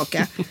ska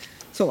smaka.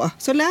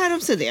 Så lär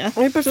de sig det.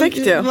 Det är perfekt,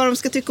 ja. Vad de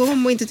ska tycka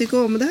om och inte tycka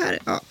om det här.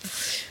 Ja.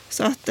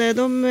 Så att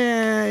de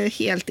är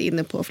helt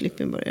inne på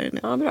Flippinburgare nu.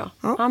 Ja, bra.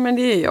 Ja, men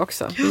det är ju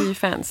också. Vi är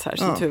fans här,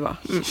 som tur var.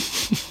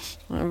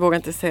 Jag vågar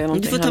inte säga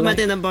någonting. Du får ta med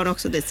dina barn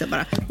också dit. Så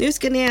bara, nu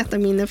ska ni äta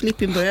mina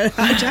Flippinburgare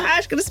här. Så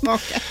här ska det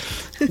smaka.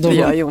 Det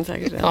gör Jon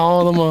säkert.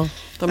 Ja,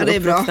 det är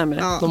bra.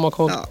 De har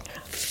koll.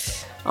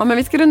 Ja, men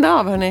vi ska runda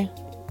av, hörni.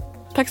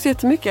 Tack så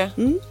jättemycket.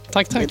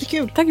 Tack.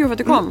 Jättekul. Tack för att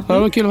du kom. Ja, det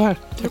var kul att vara här.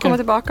 Du får komma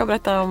tillbaka och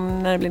berätta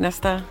om när det blir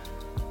nästa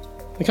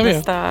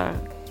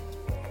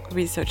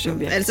research.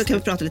 Eller så kan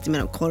vi prata lite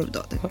mer om korv då.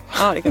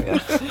 Ja, det kan vi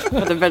göra. Jag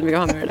pratar väldigt mycket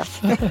om hamburgare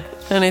idag.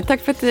 Hörrni,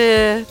 tack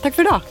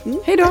för idag.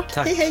 Hej då.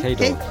 Tack.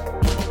 Hej.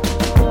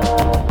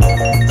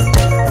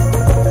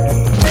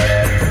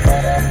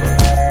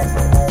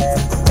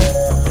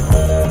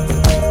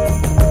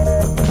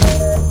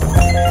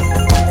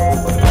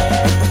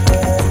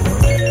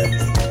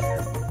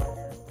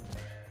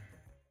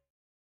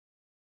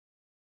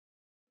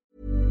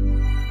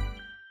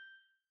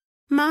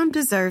 Mom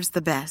deserves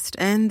the best,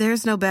 and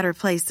there's no better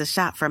place to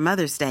shop for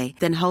Mother's Day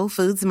than Whole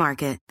Foods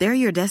Market.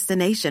 They're your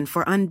destination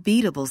for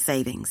unbeatable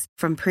savings,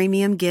 from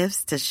premium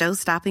gifts to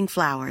show-stopping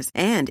flowers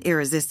and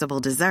irresistible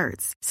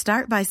desserts.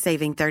 Start by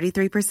saving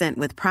 33%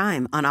 with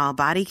Prime on all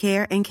body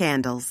care and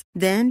candles.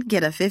 Then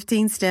get a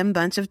 15-stem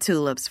bunch of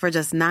tulips for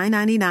just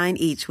 $9.99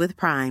 each with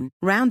Prime.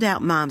 Round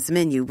out Mom's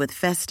menu with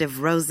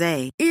festive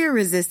rosé,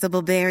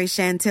 irresistible berry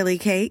chantilly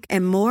cake,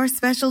 and more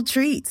special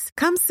treats.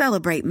 Come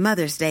celebrate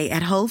Mother's Day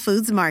at Whole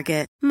Foods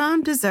Market.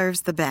 Mom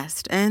deserves the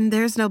best, and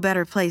there's no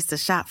better place to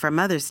shop for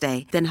Mother's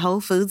Day than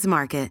Whole Foods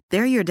Market.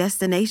 They're your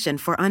destination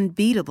for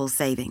unbeatable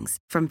savings,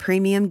 from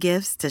premium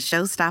gifts to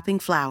show-stopping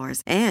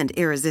flowers and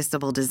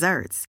irresistible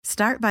desserts.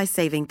 Start by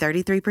saving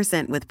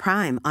 33% with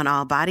Prime on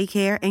all body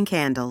care and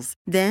candles.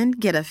 Then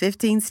get a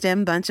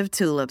 15-stem bunch of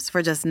tulips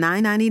for just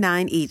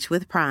 $9.99 each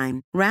with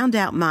Prime. Round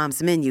out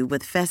Mom's menu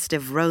with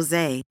festive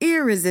rosé,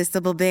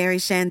 irresistible berry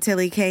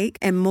chantilly cake,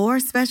 and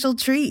more special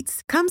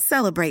treats. Come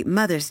celebrate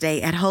Mother's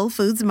Day at Whole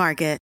Foods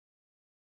Market.